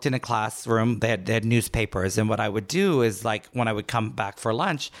 I worked in a classroom. They had newspapers. And what I would do is, like, when I would come back for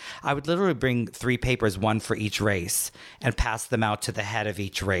lunch, I would literally bring 3 papers, one for each race, and pass them out to the head of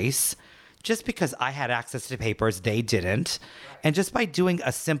each race. Just because I had access to papers, they didn't. And just by doing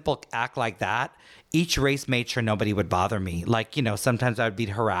a simple act like that, each race made sure nobody would bother me. Like, sometimes I would be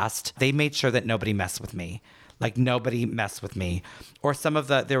harassed. They made sure that nobody messed with me. Like, nobody messed with me. Or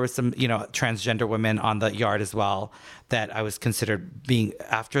there was some, transgender women on the yard as well that I was considered being,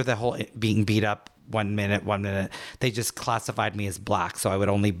 after the whole being beat up, one minute, they just classified me as black. So I would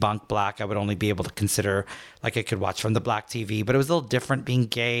only bunk black. I would only be able to consider, like, I could watch from the black TV. But it was a little different being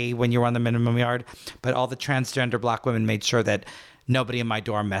gay when you were on the minimum yard. But all the transgender black women made sure that nobody in my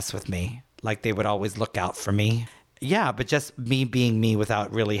dorm messed with me. Like, they would always look out for me. Yeah, but just me being me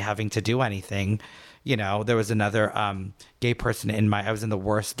without really having to do anything. There was another gay person I was in the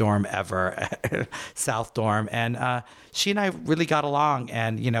worst dorm ever, South Dorm. And she and I really got along.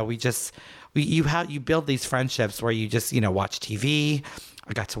 And, you build these friendships where you just, watch TV.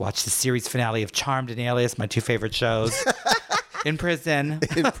 I got to watch the series finale of Charmed and Alias, my 2 favorite shows, in prison.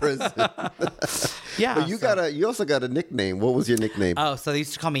 Yeah. But you also got a nickname. What was your nickname? Oh, so they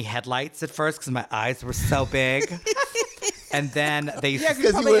used to call me Headlights at first because my eyes were so big. And then they used because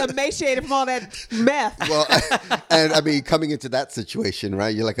you're probably emaciated from all that meth. Well, and coming into that situation,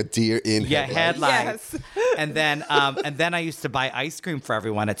 right? You're like a deer in headlights. Yes. And then I used to buy ice cream for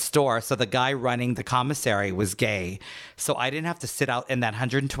everyone at store. So the guy running the commissary was gay. So I didn't have to sit out in that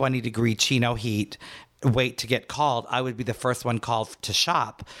 120-degree Chino heat, wait to get called. I would be the first one called to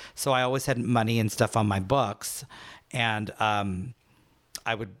shop. So I always had money and stuff on my books. And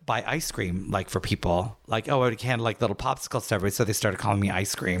I would buy ice cream, like, for people. Like, I would hand, like, little popsicles to everybody. So they started calling me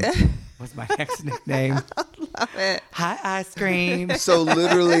Ice Cream. Was my next nickname. Love it. Hi, Ice Cream. So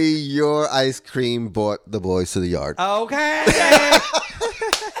literally, your ice cream brought the boys to the yard. Okay.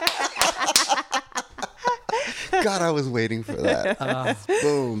 God, I was waiting for that.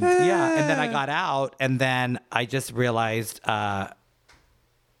 Boom. Yeah, and then I got out, and then I just realized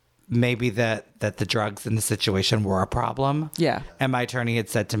maybe that the drugs in the situation were a problem. Yeah. And my attorney had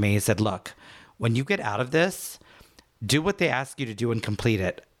said to me, he said, look, when you get out of this, do what they ask you to do and complete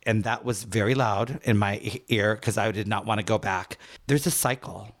it. And that was very loud in my ear because I did not want to go back. There's a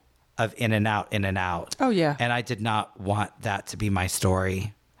cycle of in and out, in and out. Oh, yeah. And I did not want that to be my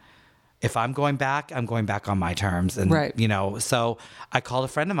story. If I'm going back on my terms. And, right. So I called a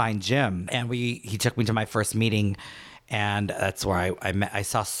friend of mine, Jim, and he took me to my first meeting. And that's where I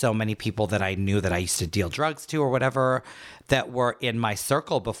saw so many people that I knew that I used to deal drugs to or whatever that were in my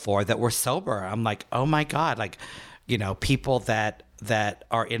circle before that were sober. I'm like, oh my God, like, people that that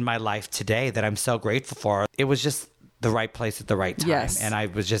are in my life today that I'm so grateful for. It was just the right place at the right time. Yes. And I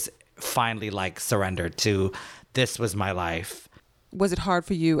was just finally like surrendered to this was my life. Was it hard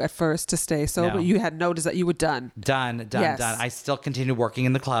for you at first to stay sober? No. You had noticed that you were done. Done. Yes. I still continued working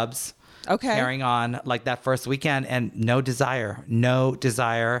in the clubs. Okay. Carrying on like that first weekend, and no desire.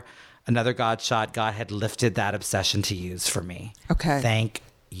 Another God shot. God had lifted that obsession to use for me. Okay. Thank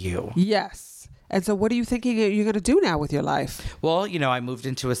you. Yes. And so what are you thinking you're going to do now with your life? Well, I moved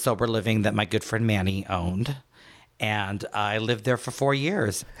into a sober living that my good friend Manny owned. And I lived there for 4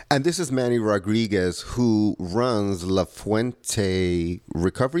 years. And this is Manny Rodriguez, who runs La Fuente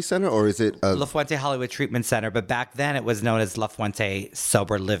Recovery Center, or is it? La Fuente Hollywood Treatment Center, but back then it was known as La Fuente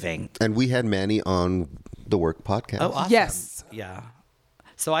Sober Living. And we had Manny on the Work podcast. Oh, awesome. Yes. Yeah.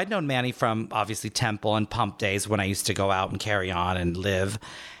 So I'd known Manny from obviously Temple and Pump days when I used to go out and carry on and live.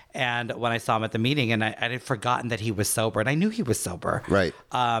 And when I saw him at the meeting, and I had forgotten that he was sober, and I knew he was sober. Right.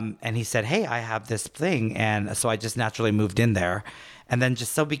 And he said, hey, I have this thing. And so I just naturally moved in there. And then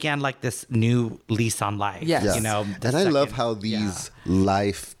just so began like this new lease on life. Yes. Yes. The And I love second- how these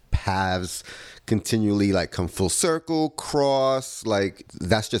life paths continually like come full circle, cross. Like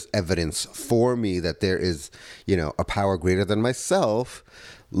that's just evidence for me that there is, a power greater than myself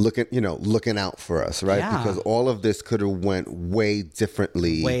looking out for us, right? Yeah. Because all of this could have went way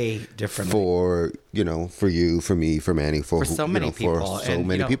differently for you, for me, for Manny, for so many people. For so And,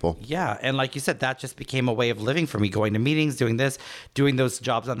 many people. Yeah. And like you said, that just became a way of living for me, going to meetings, doing this, doing those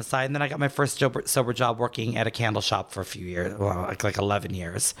jobs on the side. And then I got my first sober job working at a candle shop for a few years, well, like 11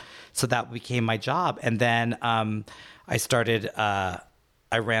 years. So that became my job. And then I started, I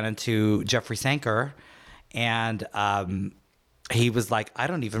ran into Jeffrey Sanker, and he was like, I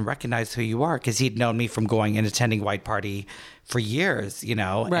don't even recognize who you are, because he'd known me from going and attending White Party for years,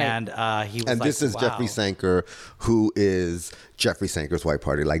 Right. And he was And like, this is wow. Jeffrey Sanker, who is Jeffrey Sanker's White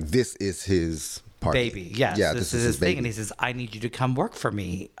Party. Like this is his party. Baby. Yes. Yeah, this is his thing. And he says, I need you to come work for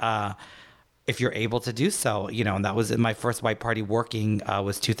me. If you're able to do so, and that was my first White Party working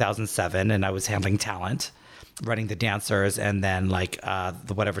was 2007, and I was handling talent, running the dancers, and then like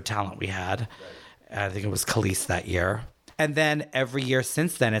the whatever talent we had. I think it was Khalees that year. And then every year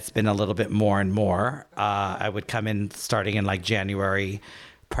since then, it's been a little bit more and more. I would come in starting in like January,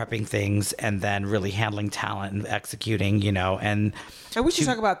 prepping things, and then really handling talent and executing, and we should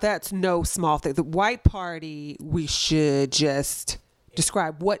talk about that's no small thing. The White Party, we should just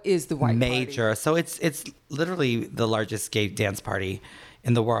describe what is the White Major. Party. So it's literally the largest gay dance party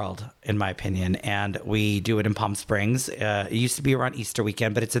in the world, in my opinion. And we do it in Palm Springs. It used to be around Easter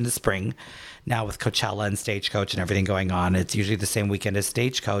weekend, but it's in the spring now with Coachella and Stagecoach and everything going on. It's usually the same weekend as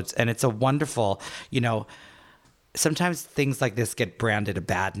Stagecoach. And it's a wonderful, sometimes things like this get branded a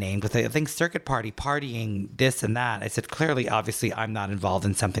bad name, because I think circuit partying, this and that. I said, clearly, obviously, I'm not involved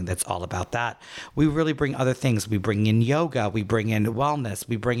in something that's all about that. We really bring other things. We bring in yoga. We bring in wellness.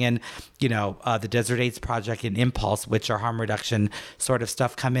 We bring in, the Desert AIDS Project and Impulse, which are harm reduction sort of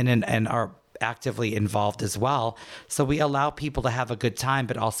stuff, come in and are actively involved as well. So we allow people to have a good time,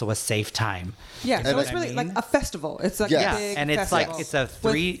 but also a safe time. Yeah, so And it's I really mean- like a festival. It's like Yeah. a big And it's festival like it's a with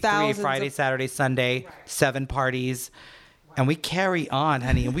three thousands Friday, of- Saturday, Sunday, 7 parties. And we carry on,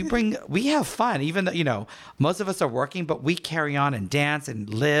 honey, and we have fun, even though, most of us are working, but we carry on and dance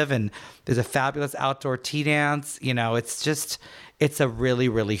and live. And there's a fabulous outdoor tea dance. It's a really,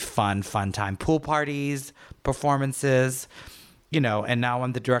 really fun time. Pool parties, performances, and now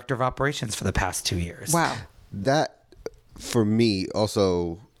I'm the director of operations for the past 2 years. Wow. That, for me,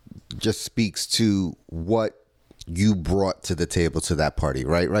 also just speaks to what you brought to the table to that party,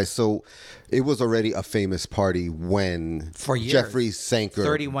 right? So it was already a famous party when For years. Jeffrey Sanker.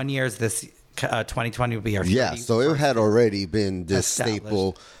 31 years this 2020 will be our Yeah, so it had already been this Established.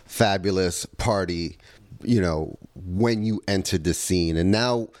 staple, fabulous party, when you entered the scene. And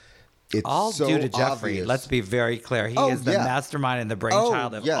now it's all so due to Jeffrey. obvious. Let's be very clear. He Oh, is the yeah. mastermind and the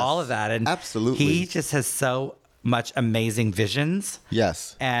brainchild of yes. all of that. And Absolutely. he just has so much amazing visions.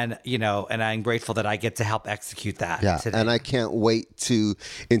 Yes. And, and I'm grateful that I get to help execute that. Yeah, today. and I can't wait to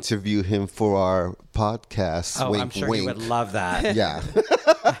interview him for our podcast. Oh, wink, I'm sure wink. he would love that. Yeah,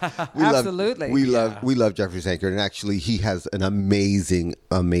 Absolutely. We love Jeffrey Sanker, and actually, he has an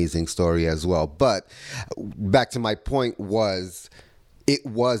amazing story as well. But back to my point was, it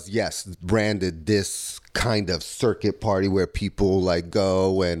was branded this kind of circuit party where people like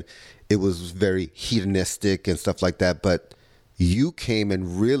go, and it was very hedonistic and stuff like that. But you came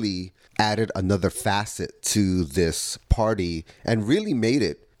and really added another facet to this party and really made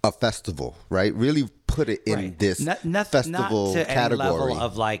it a festival, right? Really put it in Right. this festival not to category. any level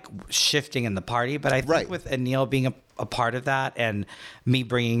of like shifting in the party, but I think Right. with Anil being a part of that and me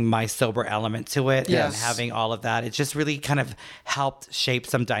bringing my sober element to it and Yes. having all of that, it just really kind of helped shape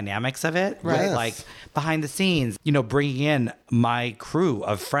some dynamics of it. Right. Yes. Like behind the scenes, bringing in my crew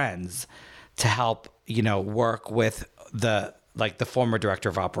of friends to help, work with the former director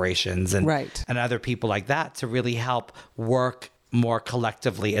of operations and Right. and other people like that to really help work more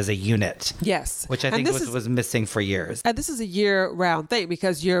collectively as a unit. Yes. Which I And think this was missing for years. And this is a year-round thing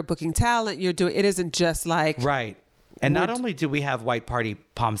because you're booking talent. You're doing. It isn't just like Right. And not only do we have White Party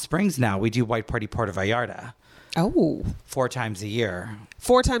Palm Springs now, we do White Party Puerto Vallarta 4 times a year.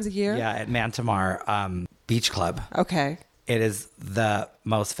 4 times a year. Yeah, at Mantamar Beach Club. Okay. It is the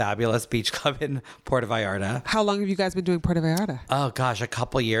most fabulous beach club in Puerto Vallarta. How long have you guys been doing Puerto Vallarta? Oh gosh, a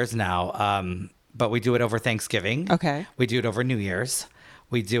couple years now. But we do it over Thanksgiving. Okay. We do it over New Year's.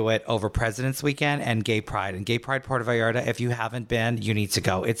 We do it over President's Weekend and Gay Pride. And Gay Pride Puerto Vallarta, if you haven't been, you need to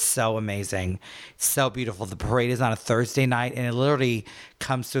go. It's so amazing. It's so beautiful. The parade is on a Thursday night, and it literally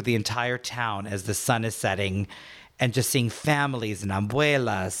comes through the entire town as the sun is setting, and just seeing families and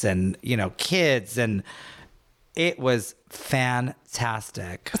abuelas and, kids. And it was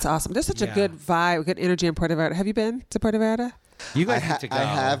fantastic. That's awesome. There's such a Yeah. good vibe, good energy in Puerto Vallarta. Have you been to Puerto Vallarta? You guys need to go. I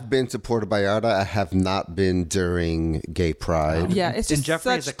have been to Puerto Vallarta. I have not been during Gay Pride. Yeah, it's And just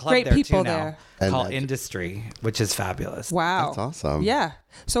Jeffrey has a such club great there people too now there. And called I- Industry, which is fabulous. Wow. That's awesome. Yeah.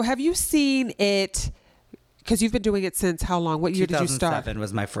 So have you seen it? Because you've been doing it since how long? What year did you start? 2007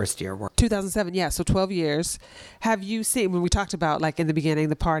 was my first year work. 2007. Yeah. So 12 years. Have you seen, when we talked about like in the beginning,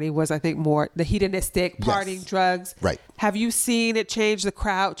 the party was, I think, more the hedonistic partying, Yes. drugs. Right. Have you seen it change, the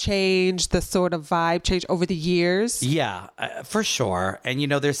crowd change, the sort of vibe change over the years? Yeah, for sure. And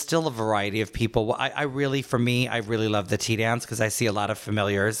there's still a variety of people. I really love the tea dance because I see a lot of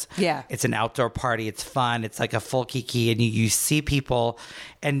familiars. Yeah. It's an outdoor party. It's fun. It's like a full kiki, and you see people,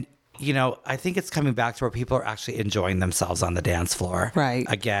 and I think it's coming back to where people are actually enjoying themselves on the dance floor, Right.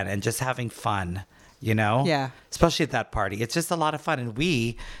 Again, and just having fun. Yeah. Especially at that party, it's just a lot of fun, and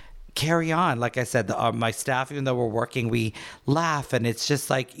we carry on. Like I said, my staff, even though we're working, we laugh, and it's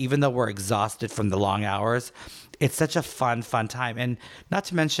just like, even though we're exhausted from the long hours, it's such a fun time. And not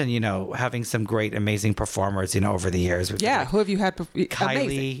to mention, having some great, amazing performers, over the years. We've Yeah. had, Who have you had? Kylie,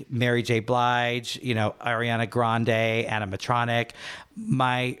 Amazing. Mary J. Blige, Ariana Grande, animatronic.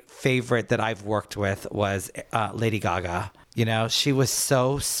 My favorite that I've worked with was Lady Gaga. She was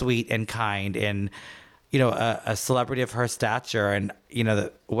so sweet and kind, and a celebrity of her stature. And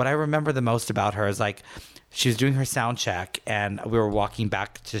what I remember the most about her is like, she was doing her sound check, and we were walking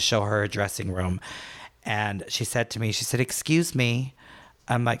back to show her dressing room, and she said to me, "Excuse me."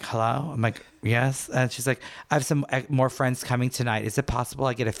 I'm like, "Hello?" I'm like, "Yes." And she's like, "I have some more friends coming tonight. Is it possible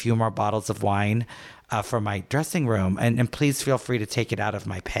I get a few more bottles of wine for my dressing room? And please feel free to take it out of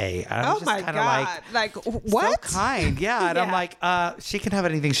my pay." And I was Oh just my kinda God. Like, what? So kind. Yeah. And I'm Yeah. like, she can have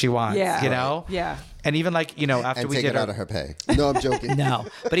anything she wants, Yeah. Yeah. And even like, after And we take did it out of her pay. No, I'm joking. no,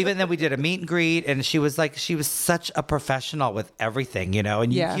 but even then we did a meet and greet, and she was such a professional with everything,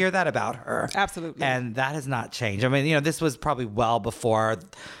 and you Yeah. hear that about her. Absolutely. And that has not changed. I mean, this was probably well before,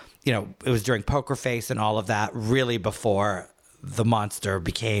 it was during Poker Face and all of that, really before the monster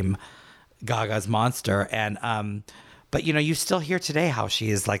became Gaga's monster. And, but you still hear today how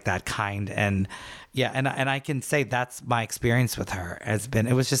she is like that kind. And yeah, and I can say that's my experience with her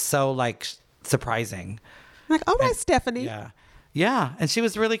it was just so like surprising. Like, all right, Stephanie. Yeah. And she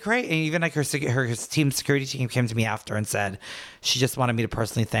was really great. And even like her security team came to me after and said, she just wanted me to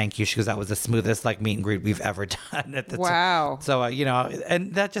personally thank you. She goes, that was the smoothest like meet and greet we've ever done at the time. Wow. So,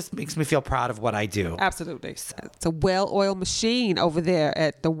 and that just makes me feel proud of what I do. Absolutely. It's a well-oiled machine over there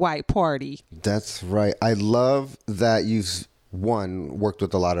at the White Party. That's right. I love that you've worked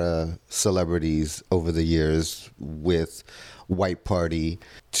with a lot of celebrities over the years with White Party.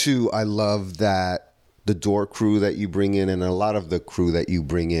 2, I love that the door crew that you bring in, and a lot of the crew that you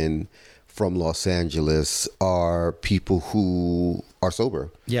bring in from Los Angeles, are people who are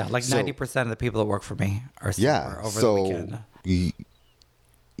sober. Yeah. Like So- 90% of the people that work for me are sober Yeah. over the So weekend.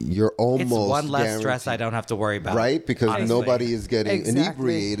 you're almost It's one less stress guaranteed- I don't have to worry about. right? Because honestly. nobody is getting Exactly.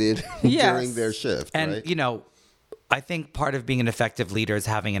 inebriated Yes. during their shift, And right? I think part of being an effective leader is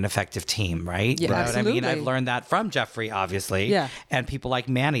having an effective team, right? Yeah, You know what I mean? absolutely. I've learned that from Jeffrey, obviously. Yeah. And people like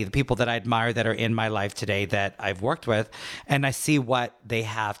Manny, the people that I admire that are in my life today that I've worked with, and I see what they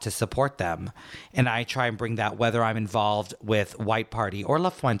have to support them. And I try and bring that, whether I'm involved with White Party or La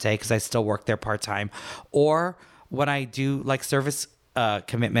Fuente, because I still work there part-time, or when I do like service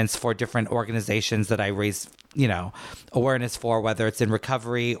commitments for different organizations that I raise awareness for, whether it's in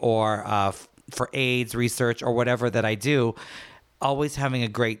recovery or for AIDS research or whatever that I do, always having a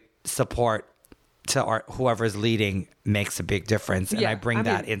great support to whoever's leading makes a big difference. And I bring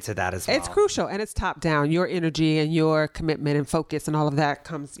that into that as well. It's crucial, and it's top down. Your energy and your commitment and focus and all of that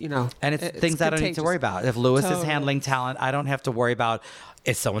comes, And it's things I don't need to worry about. If Lewis is handling talent, I don't have to worry about,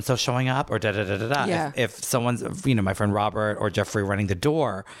 is so-and-so showing up or da-da-da-da-da. Yeah. If someone's, my friend Robert or Jeffrey running the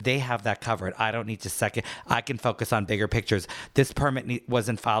door, they have that covered. I don't need to I can focus on bigger pictures. This permit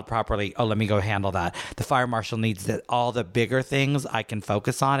wasn't filed properly. Oh, let me go handle that. The fire marshal needs that. All the bigger things I can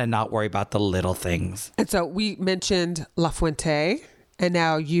focus on and not worry about the little things. And so we mentioned La Fuente, and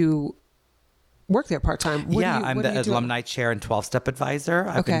now you work there part-time. I'm the alumni chair and 12-step advisor.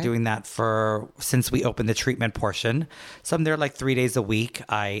 I've been doing that since we opened the treatment portion. So I'm there like 3 days a week.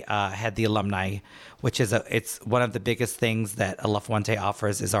 I had the alumni, which is it's one of the biggest things that La Fuente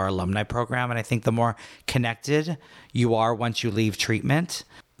offers is our alumni program. And I think the more connected you are once you leave treatment,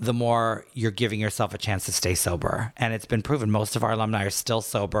 the more you're giving yourself a chance to stay sober. And it's been proven. Most of our alumni are still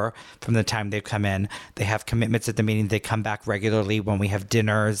sober from the time they've come in. They have commitments at the meeting. They come back regularly when we have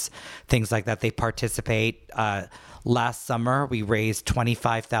dinners, things like that. They participate. Last summer, we raised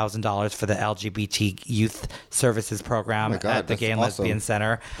 $25,000 for the LGBT Youth Services Program at the Gay and Lesbian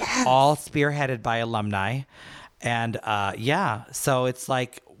Center, all spearheaded by alumni. And so it's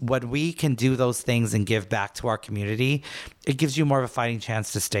like, when we can do those things and give back to our community, it gives you more of a fighting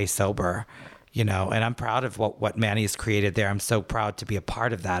chance to stay sober, and I'm proud of what Manny has created there. I'm so proud to be a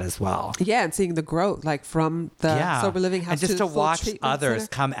part of that as well. Yeah, and seeing the growth, like from the sober living house and just to watch others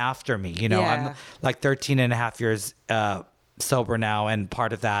come after me. I'm like 13 and a half years sober now and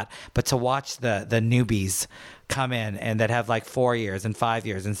part of that, but to watch the newbies come in and that have like 4 years and 5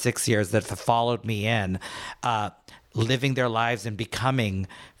 years and 6 years that have followed me in, living their lives and becoming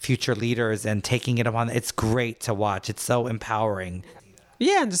future leaders and taking it upon. It's great to watch. It's so empowering.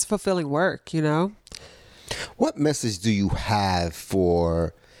 Yeah, and just fulfilling work, What message do you have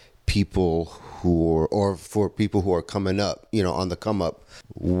for people who are coming up, on the come up?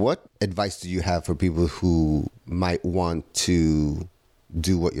 What advice do you have for people who might want to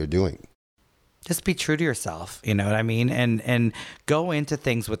do what you're doing? Just be true to yourself, you know what I mean? And go into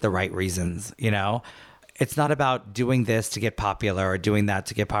things with the right reasons, It's not about doing this to get popular or doing that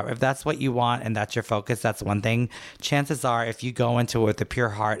to get popular. If that's what you want and that's your focus, that's one thing. Chances are, if you go into it with a pure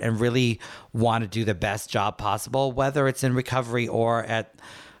heart and really want to do the best job possible, whether it's in recovery or at,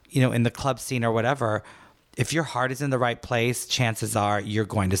 in the club scene or whatever, if your heart is in the right place, chances are you're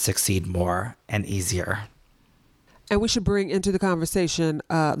going to succeed more and easier. And we should bring into the conversation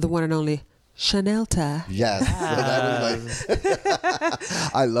the one and only Shanelta. Yes.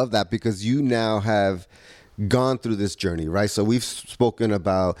 I love that because you now have gone through this journey, right? So we've spoken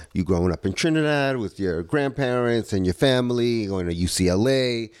about you growing up in Trinidad with your grandparents and your family, going to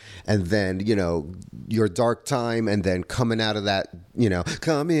UCLA, and then, your dark time, and then coming out of that,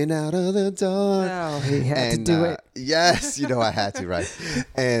 coming out of the dark. Oh, he had to do it. Yes, I had to, right?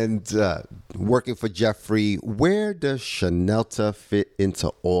 And working for Jeffrey, where does Shanelta fit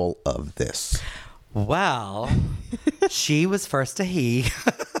into all of this? Well, she was first a he.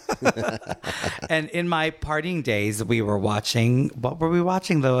 And in my partying days, we were watching, what were we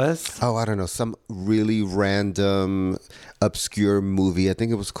watching, Lewis? Oh, I don't know. Some really random, obscure movie. I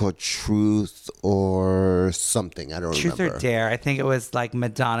think it was called Truth or something. I don't remember. Truth or Dare. I think it was like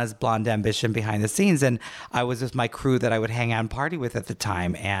Madonna's Blonde Ambition behind the scenes. And I was with my crew that I would hang out and party with at the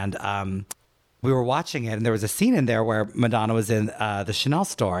time. And we were watching it, and there was a scene in there where Madonna was in the Chanel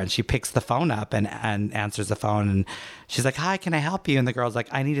store, and she picks the phone up and answers the phone, and she's like, "Hi, can I help you?" And the girl's like,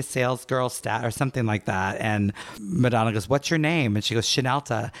 "I need a sales girl stat," or something like that. And Madonna goes, "What's your name?" And she goes,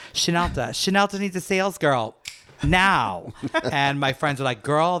 Shanelta. Shanelta needs a sales girl now. And my friends are like,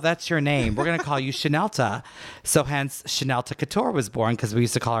 "Girl, that's your name. We're going to call you Shanelta." So hence Shanelta Couture was born, because we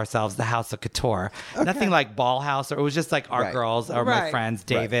used to call ourselves the House of Couture. Okay. Nothing like Ball House, or it was just like our girls or my friends,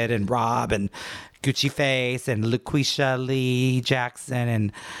 David and Rob and Gucci Face and LaQuisha Lee Jackson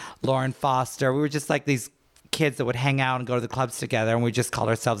and Lauren Foster. We were just like these kids that would hang out and go to the clubs together, and we just called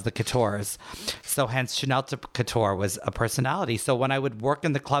ourselves the Coutures. So hence Shanelta Couture was a personality. So when I would work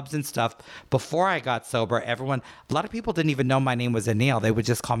in the clubs and stuff before I got sober, a lot of people didn't even know my name was Anil. They would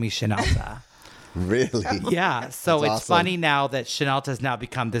just call me Shanelta. Really? Yeah. So That's it's awesome. Funny now that Shanelta has now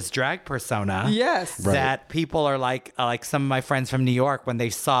become this drag persona. Yes. That people are like some of my friends from New York, when they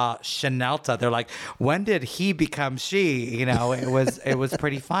saw Shanelta, they're like, when did he become she? It was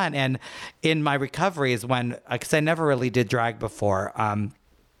pretty fun. And in my recovery is when, because I never really did drag before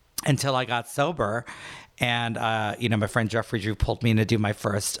until I got sober. And, my friend Jeffrey Drew pulled me in to do my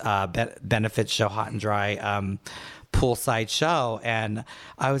first benefit show, Hot and Dry, poolside show. And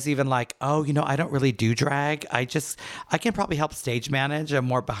I was even like, oh, I don't really do drag. I can probably help stage manage. I'm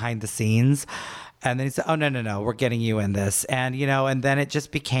more behind the scenes. And then he said, oh, no, we're getting you in this. And, and then it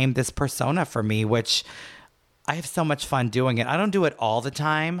just became this persona for me, which I have so much fun doing it. I don't do it all the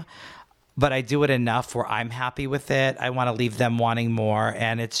time, but I do it enough where I'm happy with it. I want to leave them wanting more.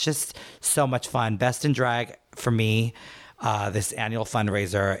 And it's just so much fun. Best in Drag for me, this annual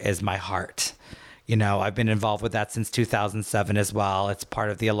fundraiser is my heart. I've been involved with that since 2007 as well. It's part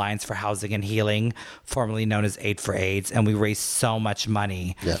of the Alliance for Housing and Healing, formerly known as Aid for AIDS, and we raise so much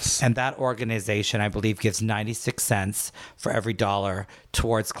money. Yes. And that organization, I believe, gives 96 cents for every dollar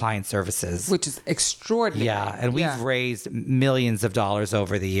towards client services. Which is extraordinary. Yeah, and we've raised millions of dollars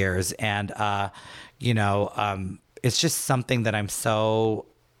over the years. And, it's just something that I'm so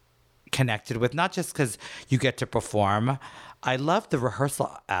connected with, not just because you get to perform. I love the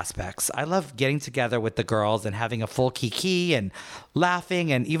rehearsal aspects. I love getting together with the girls and having a full kiki and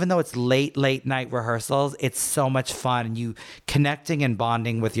laughing. And even though it's late night rehearsals, it's so much fun. And you connecting and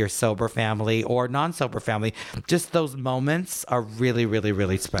bonding with your sober family or non-sober family. Just those moments are really, really,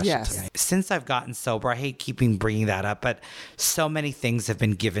 really special to me. Since I've gotten sober, I hate bringing that up, but so many things have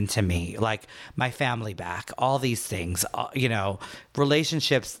been given to me, like my family back, all these things,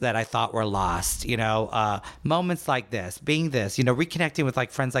 relationships that I thought were lost, moments like this, being this, reconnecting with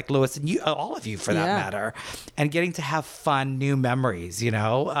like friends like Lewis and you, all of you for that matter, and getting to have fun, new memories,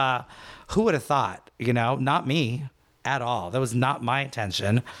 who would have thought, not me at all. That was not my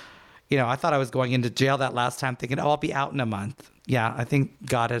intention. I thought I was going into jail that last time thinking, I'll be out in a month. Yeah, I think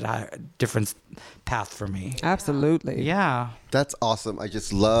God had a different path for me. Absolutely. Yeah. That's awesome. I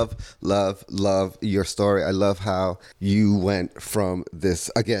just love your story. I love how you went from this,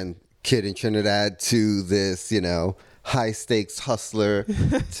 again, kid in Trinidad to this, high stakes hustler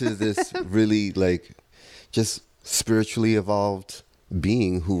to this really just spiritually evolved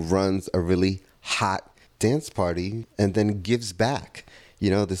being who runs a really hot dance party and then gives back.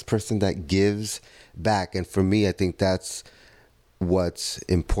 This person that gives back. And for me, I think that's what's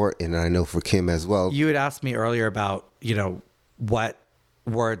important. And I know for Kim as well. You had asked me earlier about, what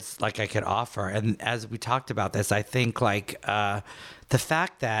words I could offer. And as we talked about this, I think the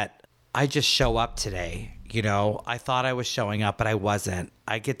fact that I just show up today, I thought I was showing up, but I wasn't.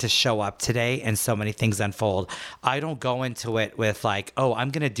 I get to show up today and so many things unfold. I don't go into it with oh, I'm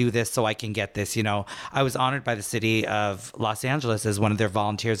going to do this so I can get this. I was honored by the city of Los Angeles as one of their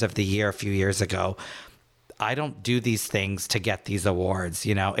volunteers of the year a few years ago. I don't do these things to get these awards.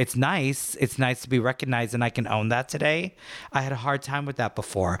 It's nice. It's nice to be recognized, and I can own that today. I had a hard time with that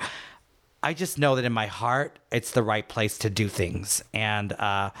before. I just know that in my heart, it's the right place to do things. And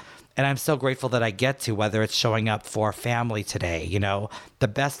I'm so grateful that I get to, whether it's showing up for family today, the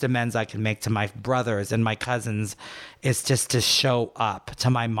best amends I can make to my brothers and my cousins is just to show up to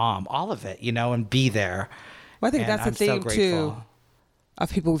my mom, all of it, and be there. Well, I think that's the theme too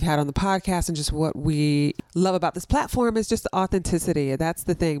of people we've had on the podcast, and just what we love about this platform is just the authenticity. That's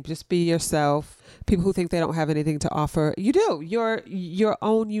the thing. Just be yourself. People who think they don't have anything to offer, you do. You're your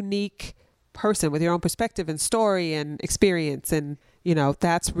own unique person with your own perspective and story and experience, and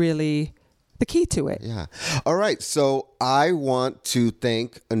that's really the key to it. Yeah. All right. So I want to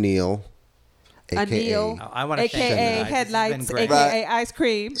thank Anil. I want to AKA Headlights, AKA Ice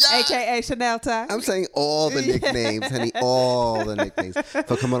Cream, AKA Chanel Tie. I'm saying all the nicknames, honey, all the nicknames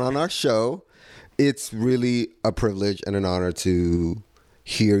for coming on our show. It's really a privilege and an honor to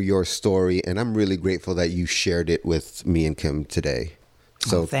hear your story, and I'm really grateful that you shared it with me and Kim today.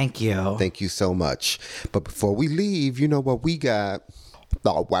 So thank you. Thank you so much. But before we leave, you know what we got?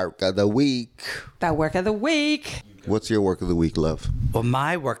 The work of the week. The work of the week. What's your work of the week, love? Well,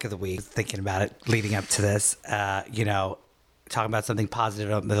 my work of the week, thinking about it leading up to this, talking about something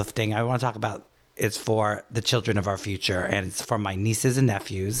positive, uplifting, I want to talk about it's for the children of our future, and it's for my nieces and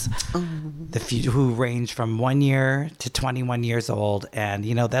nephews, who range from 1 year to 21 years old. And,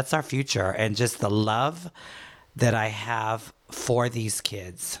 that's our future. And just the love that I have for these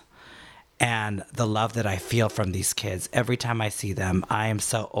kids and the love that I feel from these kids. Every time I see them, I am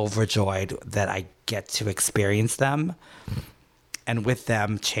so overjoyed that I get to experience them. And with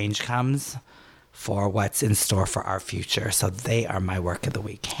them, change comes for what's in store for our future. So they are my work of the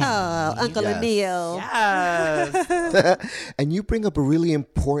week. Oh, Uncle Anil. Yes. And you bring up a really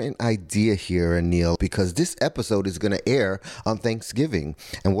important idea here, Anil, because this episode is going to air on Thanksgiving.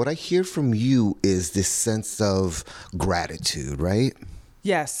 And what I hear from you is this sense of gratitude, right?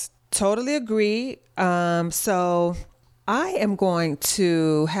 Yes, totally agree. So I am going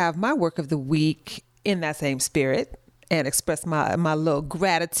to have my work of the week in that same spirit and express my little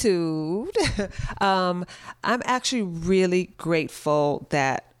gratitude. I'm actually really grateful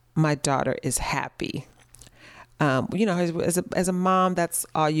that my daughter is happy. As a mom, that's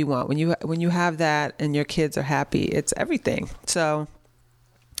all you want. When you have that and your kids are happy, it's everything. So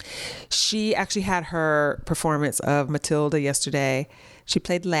she actually had her performance of Matilda yesterday. She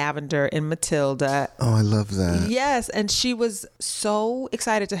played Lavender in Matilda. Oh, I love that. Yes, and she was so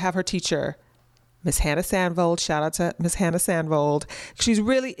excited to have her teacher, Miss Hannah Sandvold. Shout out to Miss Hannah Sandvold. She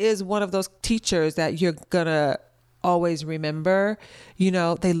really is one of those teachers that you're gonna always remember.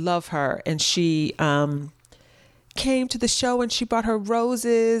 They love her, and she came to the show and she brought her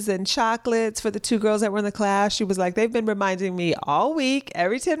roses and chocolates for the two girls that were in the class. She was like, they've been reminding me all week,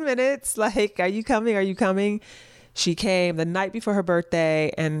 every 10 minutes, like, are you coming? Are you coming? She came the night before her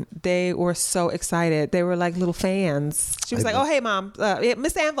birthday and they were so excited. They were like little fans. She was like, oh, hey, Mom,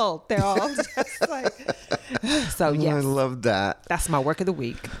 Miss Anvil. They're all just like, so yes. I love that. That's my work of the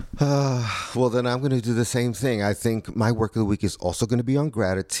week. Well, then I'm going to do the same thing. I think my work of the week is also going to be on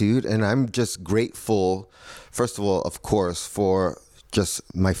gratitude. And I'm just grateful, first of all, of course, for just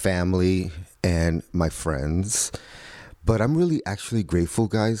my family and my friends. But I'm really actually grateful,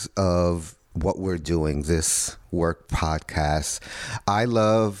 guys, of what we're doing, this work podcast. I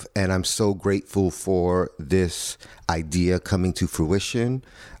love and I'm so grateful for this idea coming to fruition.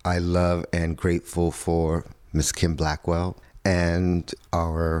 I love and grateful for Miss Kim Blackwell and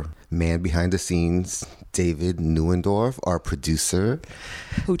our man behind the scenes, David Neuendorf, our producer.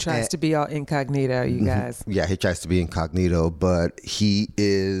 Who tries to be all incognito, you guys. Yeah, he tries to be incognito, but he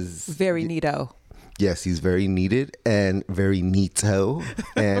is very neato. Yes, he's very needed and very neato.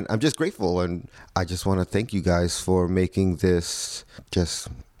 And I'm just grateful. And I just want to thank you guys for making this just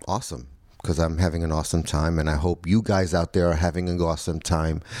awesome, because I'm having an awesome time. And I hope you guys out there are having an awesome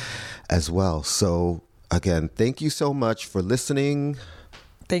time as well. So again, thank you so much for listening.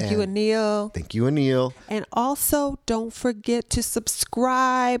 Thank you, Anil. Thank you, Anil. And also, don't forget to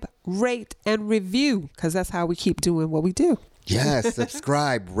subscribe, rate, and review, because that's how we keep doing what we do. Yes,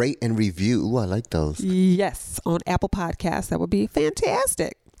 subscribe, rate, and review. Ooh, I like those. Yes, on Apple Podcasts. That would be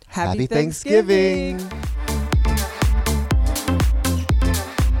fantastic. Happy Thanksgiving.